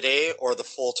are here today or the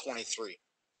full 23?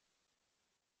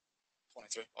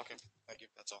 23. Okay. Thank you.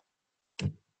 That's all.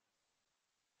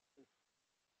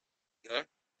 Okay.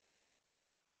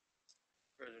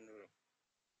 President Nudo.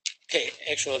 Okay,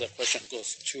 actually, the question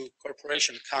goes to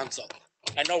Corporation Counsel.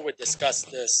 I know we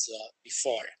discussed this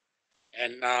before,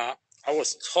 and I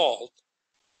was told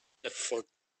that for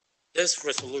this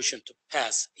resolution to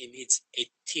pass, it needs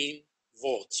 18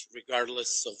 votes,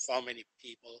 regardless of how many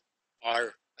people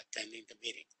are attending the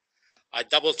meeting. I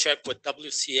double checked with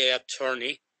WCA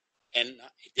attorney, and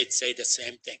he did say the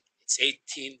same thing. It's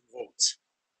 18 votes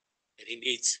that he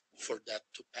needs for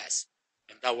that to pass.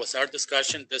 And that was our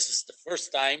discussion. This is the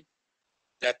first time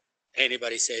that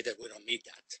anybody say that we don't need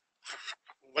that.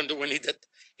 When do we need that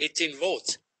 18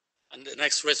 votes? And the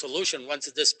next resolution, once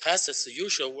this passes, the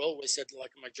usual, we always said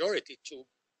like a majority to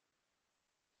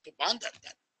bond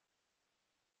that.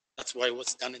 That's why it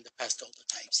was done in the past all the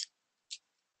times.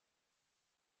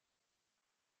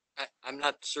 I'm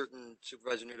not certain,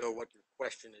 Supervisor Nudo, what your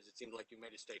question is. It seems like you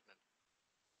made a statement.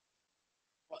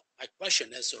 Well, my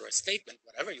question is, or a statement,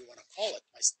 whatever you want to call it,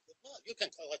 well, you can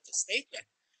call it a statement,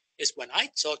 is when I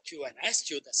talked to you and asked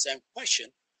you the same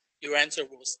question, your answer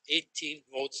was 18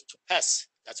 votes to pass.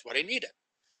 That's what I needed.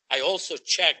 I also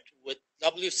checked with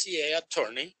WCA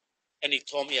attorney, and he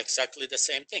told me exactly the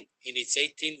same thing. He needs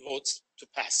 18 votes to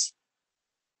pass.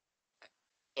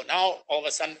 So now, all of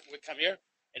a sudden, we come here,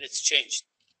 and it's changed.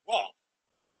 Wow.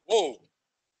 Whoa.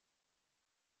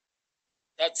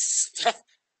 That's,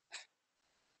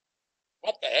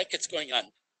 what the heck is going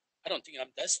on? I don't think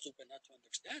I'm that stupid not to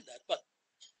understand that, but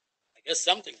I guess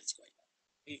something is going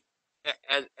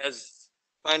on. As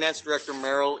Finance Director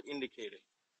Merrill indicated,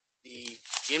 the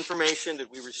information that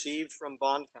we received from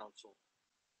bond counsel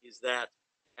is that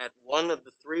at one of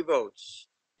the 3 votes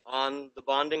on the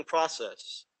bonding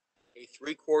process, a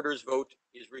 3/4 vote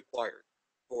is required.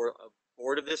 For a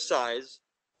board of this size,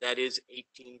 that is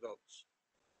 18 votes.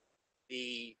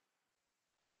 The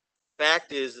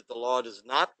fact is that the law does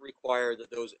not require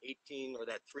that those 18 or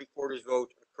that 3/4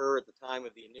 vote occur at the time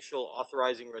of the initial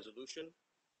authorizing resolution.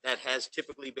 That has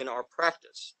typically been our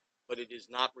practice, but it is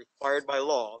not required by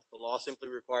law. The law simply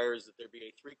requires that there be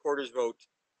a 3/4 vote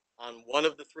on one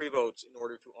of the 3 votes in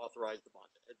order to authorize the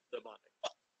bonding.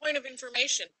 Point of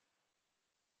information.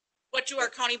 What do our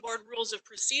county board rules of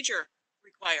procedure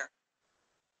require?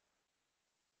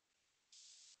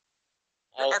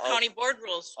 Our county board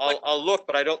rules. I'll look,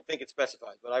 but I don't think it's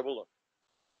specified, but I will look.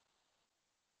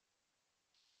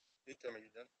 You tell me you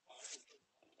done.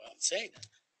 Well, I'm saying that.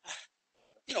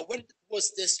 You know, when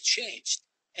was this changed?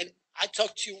 And I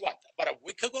talked to you, about a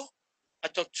week ago? I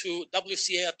talked to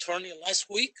WCA attorney last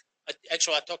week.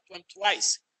 Actually, I talked to him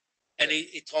twice. And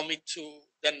he told me to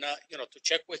then, to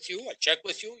check with you. I checked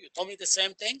with you. You told me the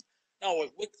same thing. Now, a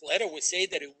week later, we say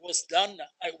that it was done.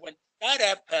 When that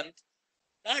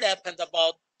happened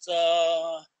about,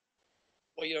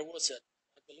 what year was it?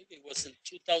 I believe it was in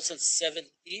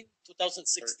 2017,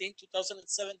 2016,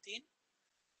 2017.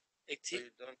 18. Are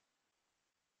you done?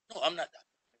 No, I'm not done.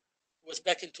 It was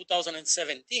back in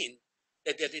 2017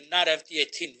 that they did not have the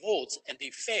 18 votes and they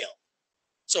failed.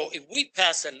 So if we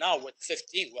pass it now with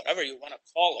 15, whatever you want to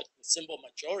call it, the simple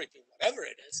majority, whatever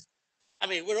it is, I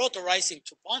mean, we're authorizing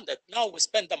to fund it. Now we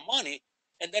spend the money,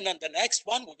 and then on the next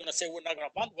one, we're going to say we're not going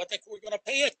to fund. What the heck we're going to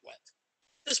pay it with?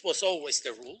 This was always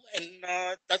the rule, and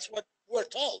that's what we're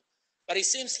told. But it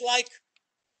seems like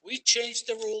we change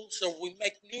the rules or we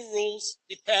make new rules,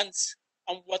 depends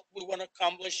on what we want to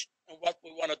accomplish and what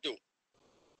we want to do.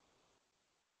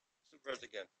 Supervisor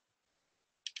again.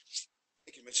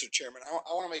 Thank you, Mr. Chairman.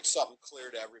 I want to make something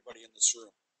clear to everybody in this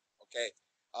room. Okay.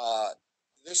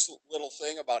 This little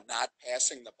thing about not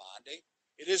passing the bonding,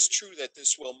 it is true that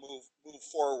this will move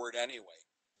forward anyway,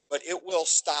 but it will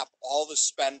stop all the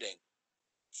spending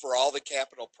for all the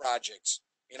capital projects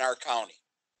in our county.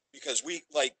 Because we,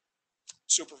 like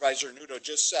Supervisor Nudo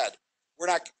just said, we're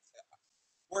not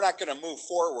going to move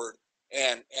forward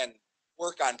and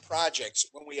work on projects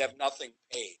when we have nothing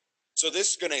paid. So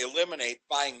this is going to eliminate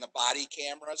buying the body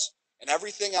cameras and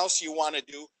everything else you want to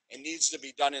do and needs to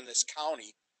be done in this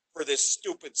county for this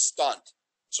stupid stunt.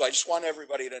 So I just want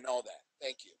everybody to know that.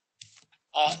 Thank you.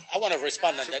 I want to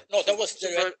respond on that. No, that was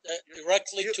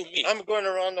directly to me. I'm going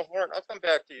around the horn. I'll come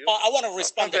back to you. I want to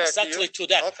respond exactly to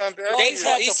that. I'll come back. He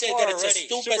said that it's a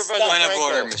stupid stuff. Point of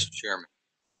order, Mr. Chairman.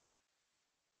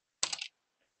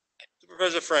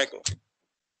 Supervisor Franco.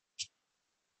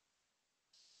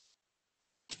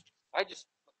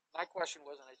 My question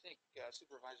was, and I think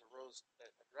Supervisor Rose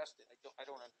addressed it. I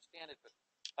don't understand it, but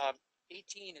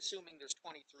 18, assuming there's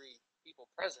 23 people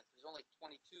present, there's only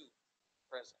 22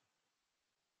 present.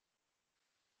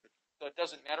 So it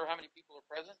doesn't matter how many people are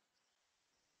present?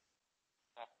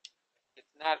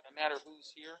 It's not a matter of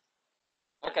who's here?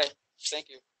 Okay, thank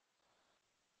you.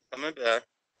 Coming back.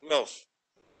 Who else?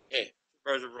 Hey,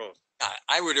 Supervisor Rose.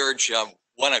 I would urge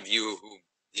one of you who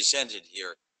dissented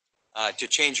here to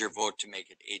change your vote to make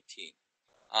it 18.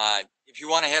 If you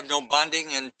want to have no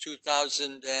bonding in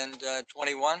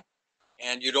 2021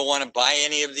 and you don't want to buy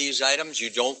any of these items, you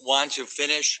don't want to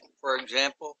finish, for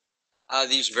example,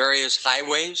 these various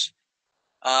highways,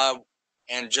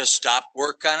 and just stop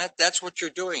work on it, that's what you're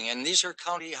doing. And these are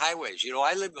county highways. You know,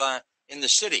 I live in the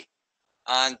city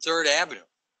on 3rd Avenue.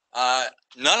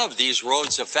 None of these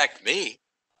roads affect me.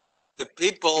 The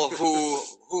people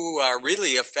who are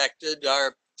really affected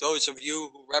are those of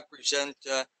you who represent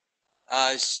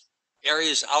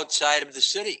areas outside of the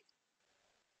city.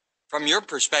 From your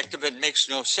perspective, it makes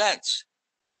no sense.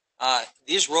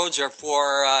 These roads are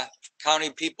for county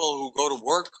people who go to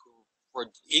work, for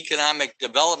economic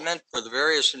development, for the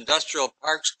various industrial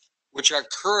parks which are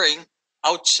occurring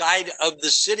outside of the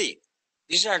city.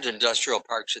 These aren't industrial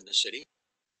parks in the city.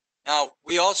 Now,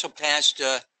 we also passed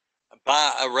a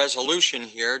resolution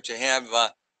here to have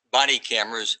body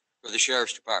cameras for the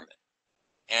Sheriff's Department.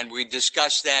 And we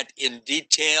discussed that in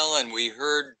detail, and we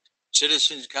heard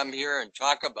citizens come here and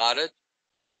talk about it.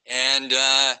 And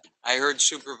I heard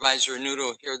Supervisor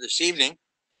Nudo here this evening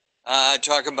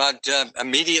talk about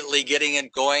immediately getting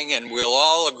it going, and we'll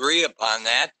all agree upon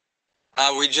that.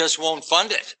 We just won't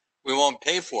fund it. We won't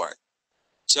pay for it.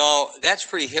 So that's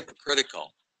pretty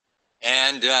hypocritical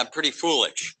and pretty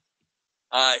foolish.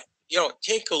 You know,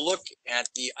 take a look at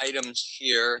the items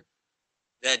here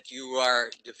that you are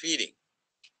defeating.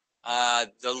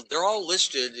 They're all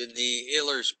listed in the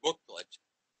Ehlers booklet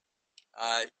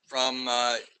from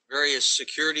various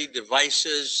security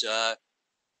devices.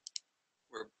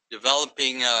 We're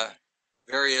developing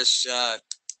various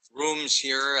rooms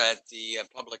here at the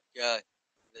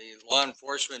the law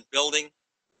enforcement building.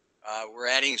 We're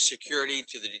adding security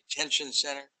to the detention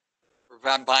center. We're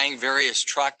buying various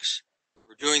trucks.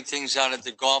 We're doing things out at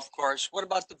the golf course. What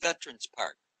about the Veterans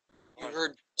Park? You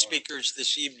heard speakers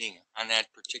this evening on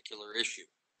that particular issue,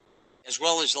 as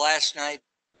well as last night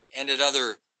and at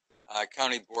other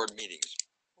county board meetings.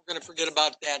 We're going to forget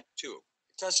about that too.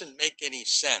 It doesn't make any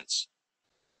sense.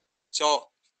 So,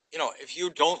 you know, if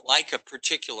you don't like a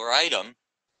particular item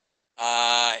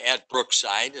at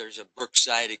Brookside, there's a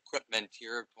Brookside equipment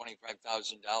here of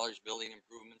 $25,000, building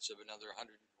improvements of another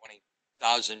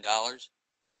 $120,000,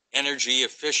 energy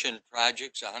efficient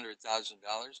projects,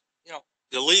 $100,000, you know,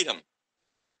 delete them.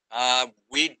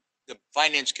 The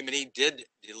Finance Committee did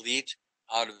delete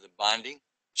out of the bonding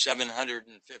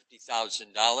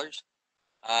 $750,000.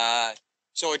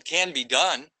 So it can be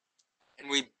done. And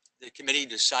the committee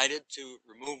decided to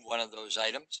remove one of those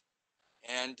items,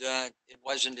 and it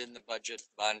wasn't in the budget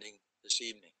bonding this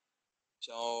evening.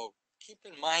 So keep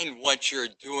in mind what you're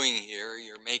doing here.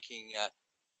 You're making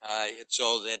it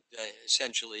so that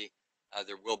essentially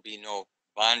there will be no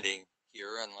bonding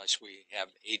here unless we have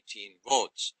 18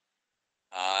 votes.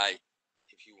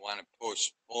 If if you want to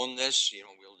postpone this,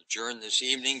 we'll adjourn this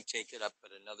evening, take it up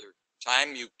at another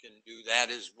time. You can do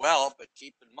that as well, but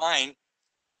keep in mind,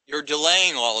 you're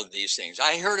delaying all of these things.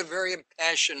 I heard a very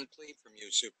impassioned plea from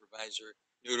you, Supervisor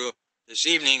Nudo, this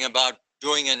evening about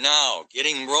doing it now,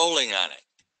 getting rolling on it.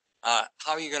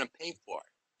 How are you going to pay for it?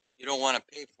 You don't want to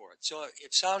pay for it. So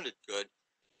it sounded good,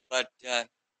 but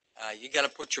you got to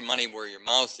put your money where your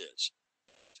mouth is,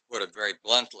 to put it very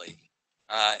bluntly.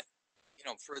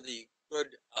 For the good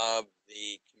of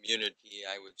the community,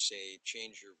 I would say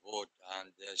change your vote on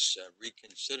this.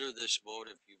 Reconsider this vote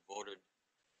if you voted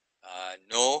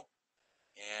no,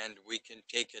 and we can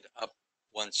take it up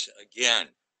once again.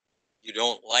 You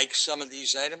don't like some of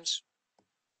these items?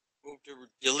 Move to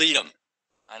delete them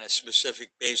on a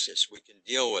specific basis. We can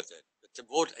deal with it. But to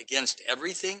vote against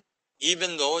everything,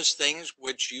 even those things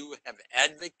which you have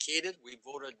advocated, we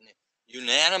voted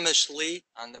unanimously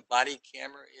on the body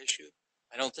camera issue.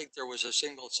 I don't think there was a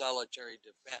single solitary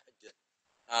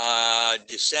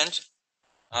dissent.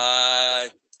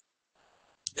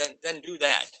 Then do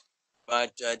that.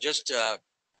 But just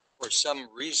for some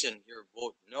reason here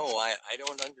vote no, I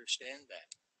don't understand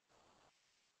that.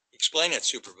 Explain it,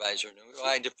 Supervisor Nudo.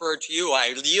 I defer to you.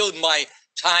 I yield my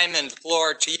time and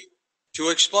floor to you to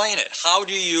explain it. How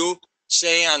do you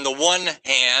say on the one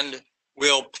hand,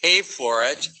 we'll pay for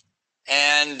it,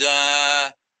 and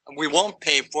we won't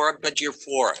pay for it, but you're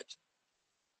for it?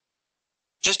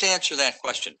 Just answer that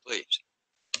question, please.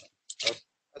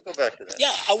 I'll go back to that.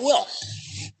 Yeah, I will.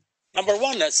 Number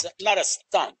one, that's not a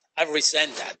stunt. I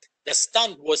resent that. The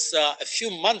stunt was a few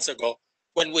months ago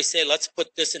when we say, let's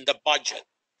put this in the budget.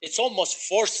 It's almost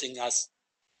forcing us,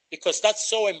 because that's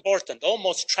so important,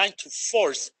 almost trying to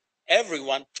force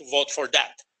everyone to vote for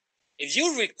that. If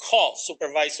you recall,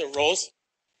 Supervisor Rose,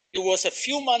 it was a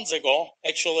few months ago,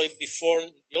 actually before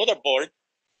the other board,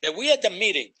 that we had a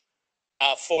meeting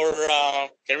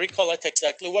can't recall it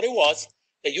exactly what it was,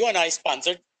 that you and I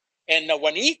sponsored. And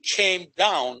when he came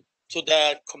down to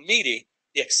the committee,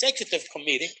 the executive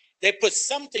committee, they put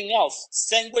something else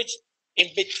sandwiched in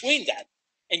between that.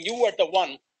 And you were the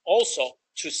one also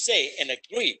to say and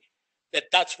agree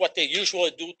that that's what they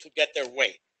usually do to get their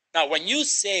way. Now, when you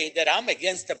say that I'm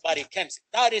against the body cams,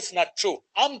 that is not true.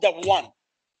 I'm the one.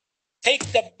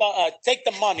 Take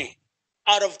the money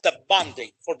out of the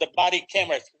bonding for the body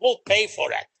cameras. We'll pay for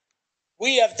that.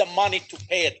 We have the money to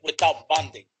pay it without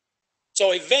bonding.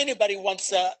 So if anybody wants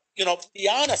to, be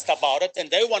honest about it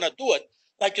and they want to do it,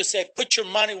 like you say, put your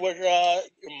money where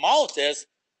your mouth is,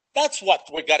 that's what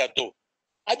we got to do.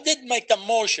 I did make the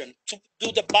motion to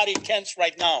do the body cams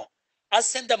right now. I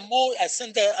sent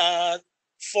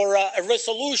for a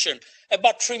resolution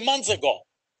about 3 months ago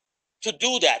to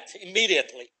do that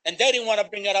immediately. And they didn't want to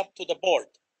bring it up to the board.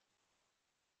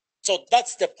 So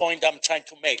that's the point I'm trying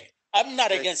to make. I'm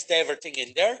not against everything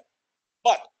in there,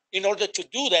 but in order to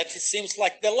do that, it seems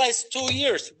like the last 2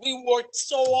 years, we worked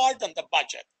so hard on the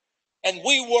budget and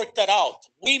we worked it out.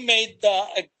 We made the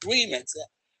agreements.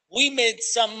 We made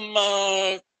some,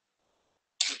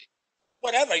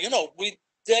 whatever, we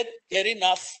did get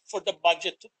enough for the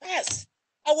budget to pass.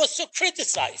 I was so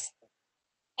criticized.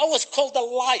 I was called a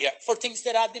liar for things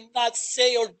that I did not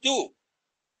say or do.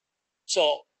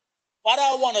 So what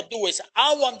I want to do is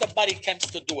I want the body cams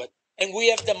to do it, and we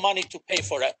have the money to pay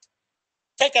for it.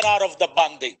 Take it out of the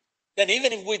bonding. Then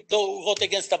even if we do vote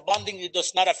against the bonding, it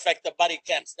does not affect the body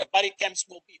cams. The body cams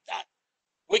will be done.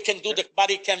 We can do the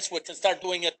body cams. We can start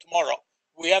doing it tomorrow.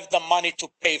 We have the money to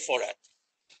pay for it.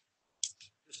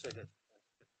 Just a second.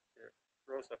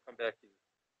 Rose, I'll come back to you.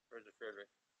 Frederick.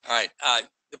 All right.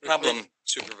 The problem,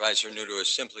 Supervisor Nudo, is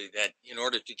simply that in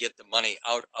order to get the money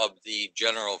out of the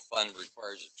general fund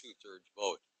requires a 2/3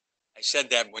 vote. I said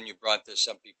that when you brought this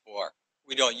up before.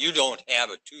 You don't have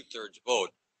a 2/3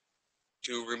 vote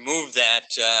to remove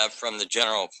that from the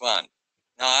general fund.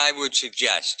 Now, I would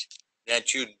suggest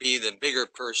that you'd be the bigger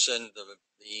person,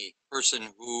 the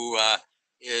person who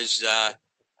is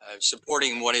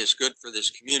supporting what is good for this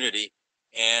community,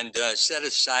 and set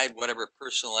aside whatever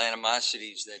personal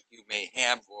animosities that you may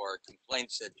have or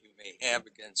complaints that you may have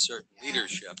against certain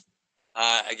leadership,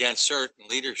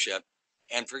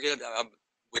 and forget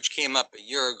which came up a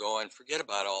year ago, and forget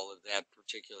about all of that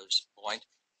particular point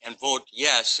and vote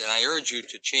yes. And I urge you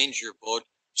to change your vote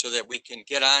so that we can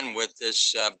get on with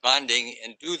this bonding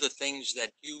and do the things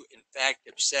that you, in fact,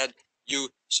 have said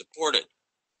you supported.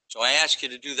 So I ask you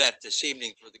to do that this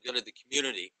evening for the good of the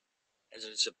community, as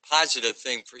it's a positive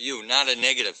thing for you, not a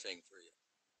negative thing for you.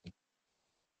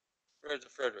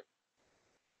 Frederick.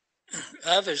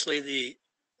 Obviously, the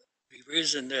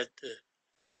reason that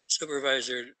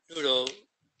Supervisor Nudo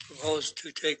proposed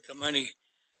to take the money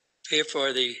pay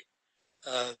for the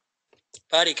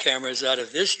body cameras out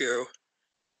of this year,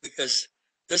 because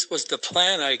this was the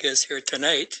plan, I guess, here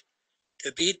tonight,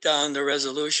 to beat down the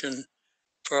resolution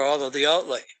for all of the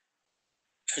outlay.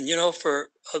 And you know, for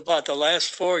about the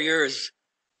last 4 years,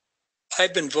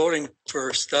 I've been voting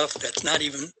for stuff that's not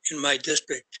even in my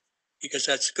district, because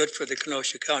that's good for the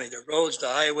Kenosha County. The roads, the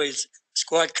highways,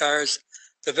 squad cars,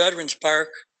 the Veterans Park,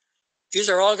 these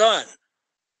are all gone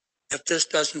if this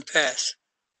doesn't pass.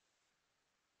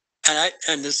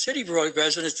 And the city road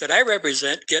residents that I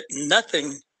represent get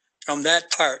nothing from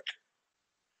that part.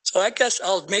 So I guess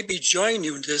I'll maybe join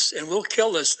you in this, and we'll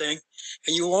kill this thing,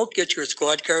 and you won't get your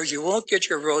squad cars, you won't get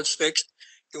your roads fixed,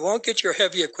 you won't get your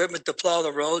heavy equipment to plow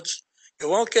the roads, you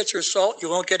won't get your salt, you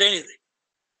won't get anything.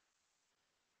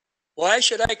 Why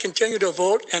should I continue to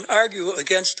vote and argue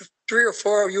against 3 or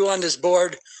 4 of you on this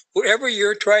board who every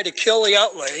year try to kill the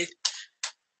outlay?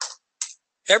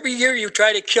 Every year you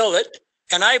try to kill it,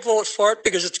 and I vote for it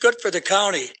because it's good for the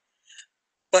county.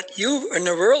 But you in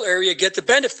the rural area get the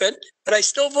benefit, but I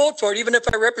still vote for it even if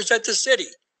I represent the city.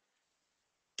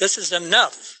 This is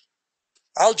enough.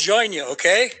 I'll join you,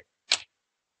 okay?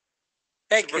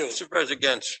 Thank you. Supervisor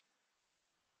Gens.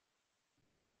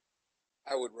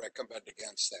 I would recommend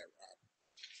against that,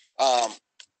 Rob.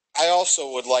 I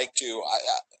also would like to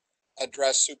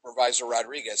address Supervisor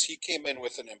Rodriguez. He came in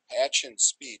with an impassioned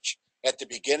speech at the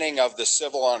beginning of the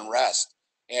civil unrest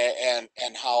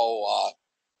and how,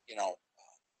 you know,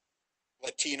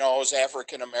 Latinos,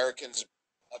 African Americans,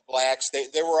 blacks,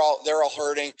 they're all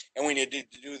hurting, and we need to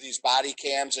do these body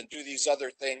cams and do these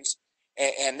other things.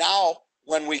 And now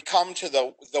when we come to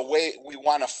the way we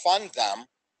want to fund them,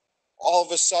 all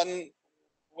of a sudden,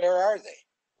 where are they?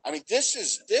 I mean, this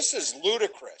is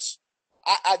ludicrous.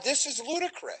 This is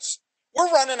ludicrous.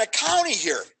 We're running a county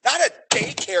here, not a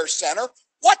daycare center.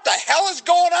 What the hell is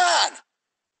going on?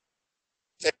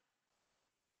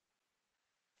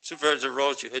 Supervisor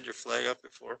Rose, you had your flag up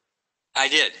before. I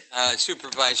did.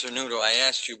 Supervisor Nudo, I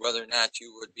asked you whether or not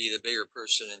you would be the bigger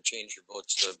person and change your vote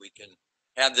so that we can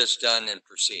have this done and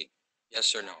proceed.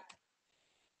 Yes or no?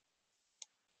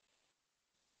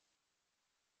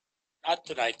 Not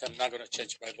tonight. I'm not going to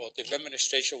change my vote. If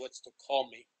administration wants to call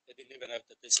me, they didn't even have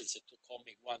the decency to call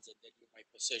me once and then do my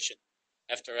position.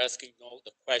 After asking all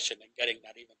the question and getting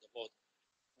not even the vote,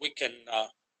 we can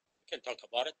talk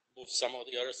about it, move some of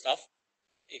the other stuff.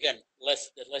 Again, the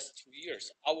last 2 years,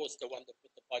 I was the one that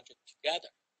put the budget together,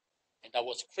 and I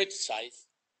was criticized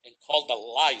and called a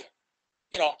liar.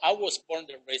 You know, I was born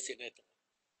and raised in Italy.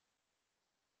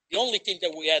 The only thing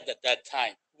that we had at that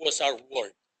time was our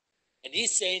word. And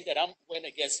he's saying that I'm went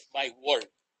against my word.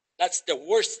 That's the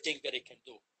worst thing that he can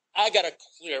do. I got to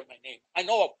clear my name. I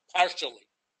know partially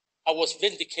I was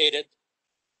vindicated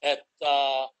at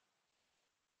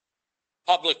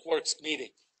Public Works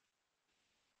meeting.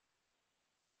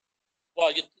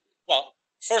 Well,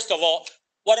 first of all,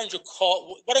 why don't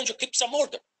you keep some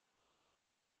order?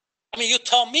 I mean, you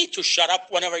tell me to shut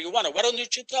up whenever you want to. Why don't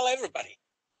you tell everybody?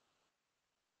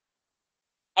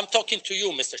 I'm talking to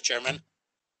you, Mr. Chairman.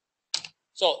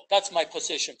 So that's my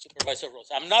position, Supervisor Rose.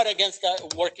 I'm not against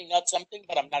working out something,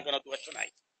 but I'm not going to do it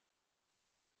tonight.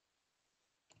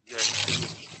 Yes.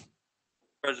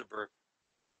 Supervisor Burke.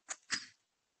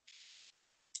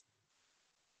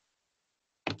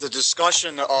 The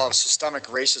discussion of systemic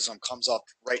racism comes up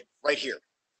right here.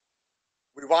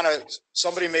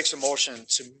 Somebody makes a motion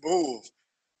to move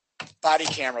body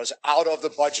cameras out of the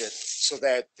budget so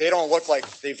that they don't look like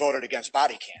they voted against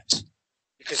body cams,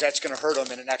 because that's going to hurt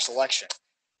them in the next election.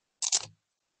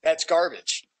 That's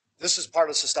garbage. This is part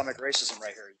of systemic racism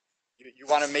right here. You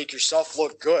want to make yourself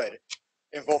look good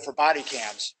and vote for body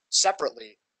cams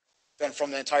separately than from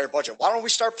the entire budget. Why don't we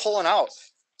start pulling out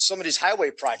some of these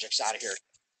highway projects out of here?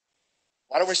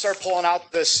 Why don't we start pulling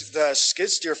out the skid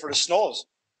steer for the snows?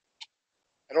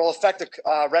 It'll affect the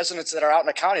residents that are out in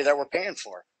the county that we're paying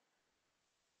for.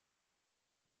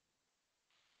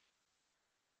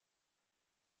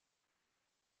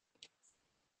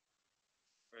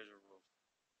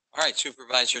 All right,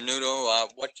 Supervisor Nudo,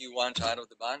 what do you want out of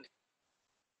the bonding?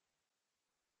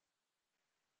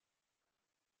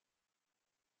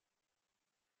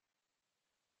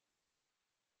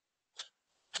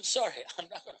 I'm sorry, I'm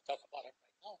not going to talk about it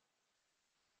right now.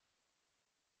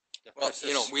 Well,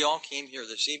 you know, we all came here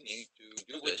this evening to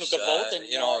do We this. took a vote and,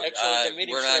 you know, actually the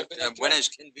meeting we're should have not, been when adjourned. is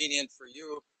convenient for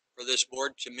you, for this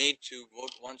board to meet to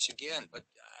vote once again? But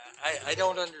I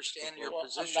don't understand your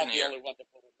position I'm not here. the only one that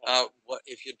voted no. What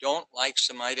if you don't like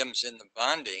some items in the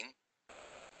bonding?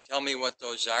 Tell me what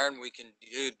those are, and we can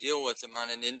deal with them on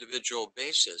an individual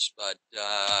basis. But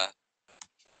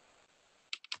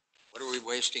What are we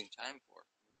wasting time for?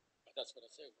 That's what I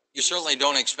say. You certainly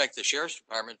don't expect the sheriff's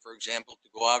department, for example, to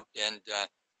go out and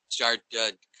start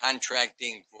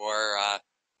contracting for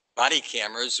body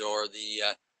cameras, or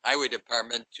the highway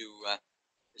department to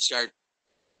start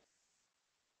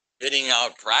bidding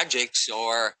out projects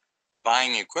or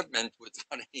buying equipment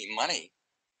without any money.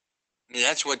 I mean,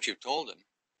 that's what you told them.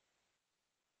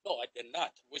 No, I did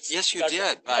not. Yes, you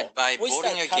did. By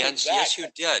voting against, yes, you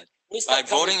did. By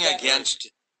voting against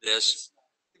this,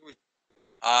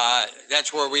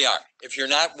 that's where we are. If you're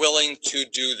not willing to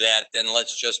do that, then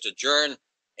let's just adjourn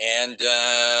and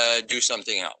do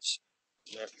something else.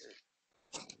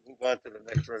 Move on to the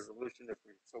next resolution if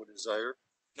we so desire.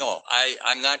 No,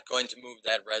 I'm not going to move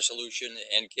that resolution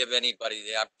and give anybody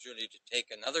the opportunity to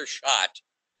take another shot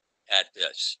at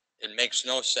this. It makes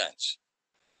no sense.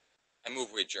 I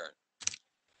move we adjourn.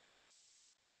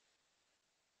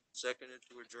 Seconded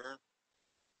to adjourn.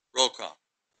 Roll call.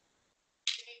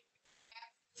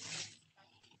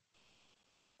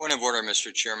 Point of order,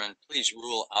 Mr. Chairman. Please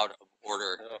rule out of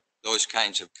order those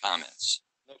kinds of comments.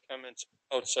 No comments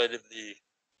outside of the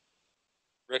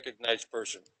recognized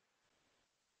person.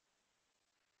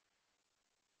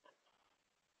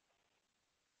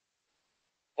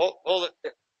 Hold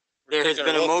it. There has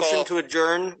been a motion to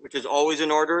adjourn, which is always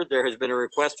in order. There has been a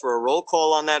request for a roll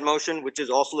call on that motion, which is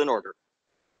also in order.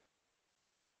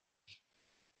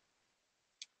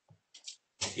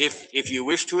 If you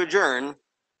wish to adjourn,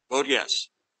 vote yes.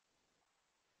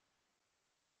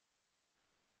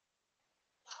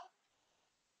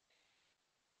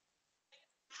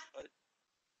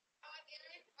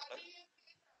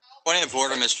 Point of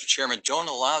order, Mr. Chairman. Don't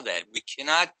allow that. We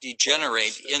cannot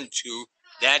degenerate into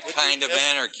that kind of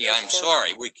anarchy. I'm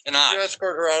sorry. We cannot. Could you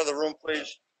escort her out of the room,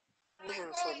 please?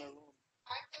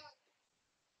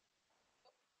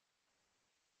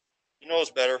 He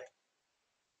knows better.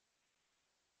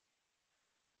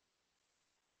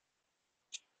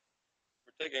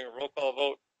 We're taking a roll call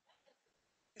vote.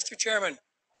 Mr. Chairman,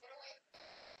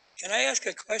 can I ask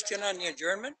a question on the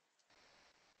adjournment?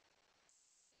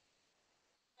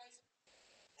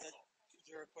 Is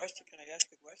there a question? Can I ask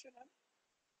a question on it?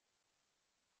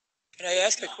 Can I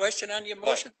ask a question on the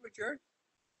motion to adjourn?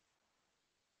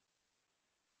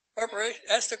 Corporation,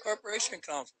 ask the Corporation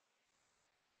Council.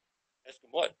 Ask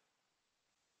him what?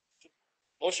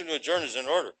 Motion to adjourn is in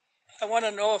order. I want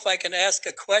to know if I can ask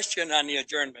a question on the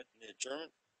adjournment. The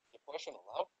adjournment, the question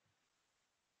allowed?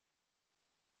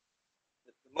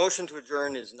 The motion to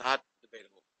adjourn is not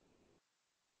debatable.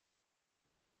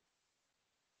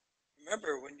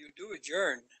 Remember, when you do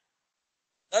adjourn,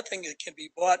 nothing can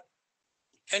be bought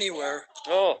anywhere.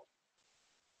 No,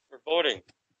 we're voting.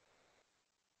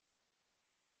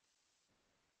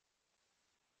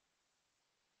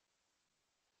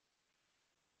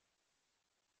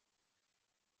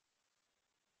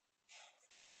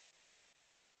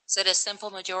 Is it a simple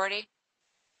majority?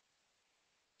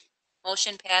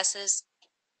 Motion passes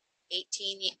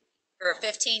 18 or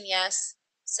 15 yes,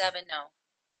 7 no.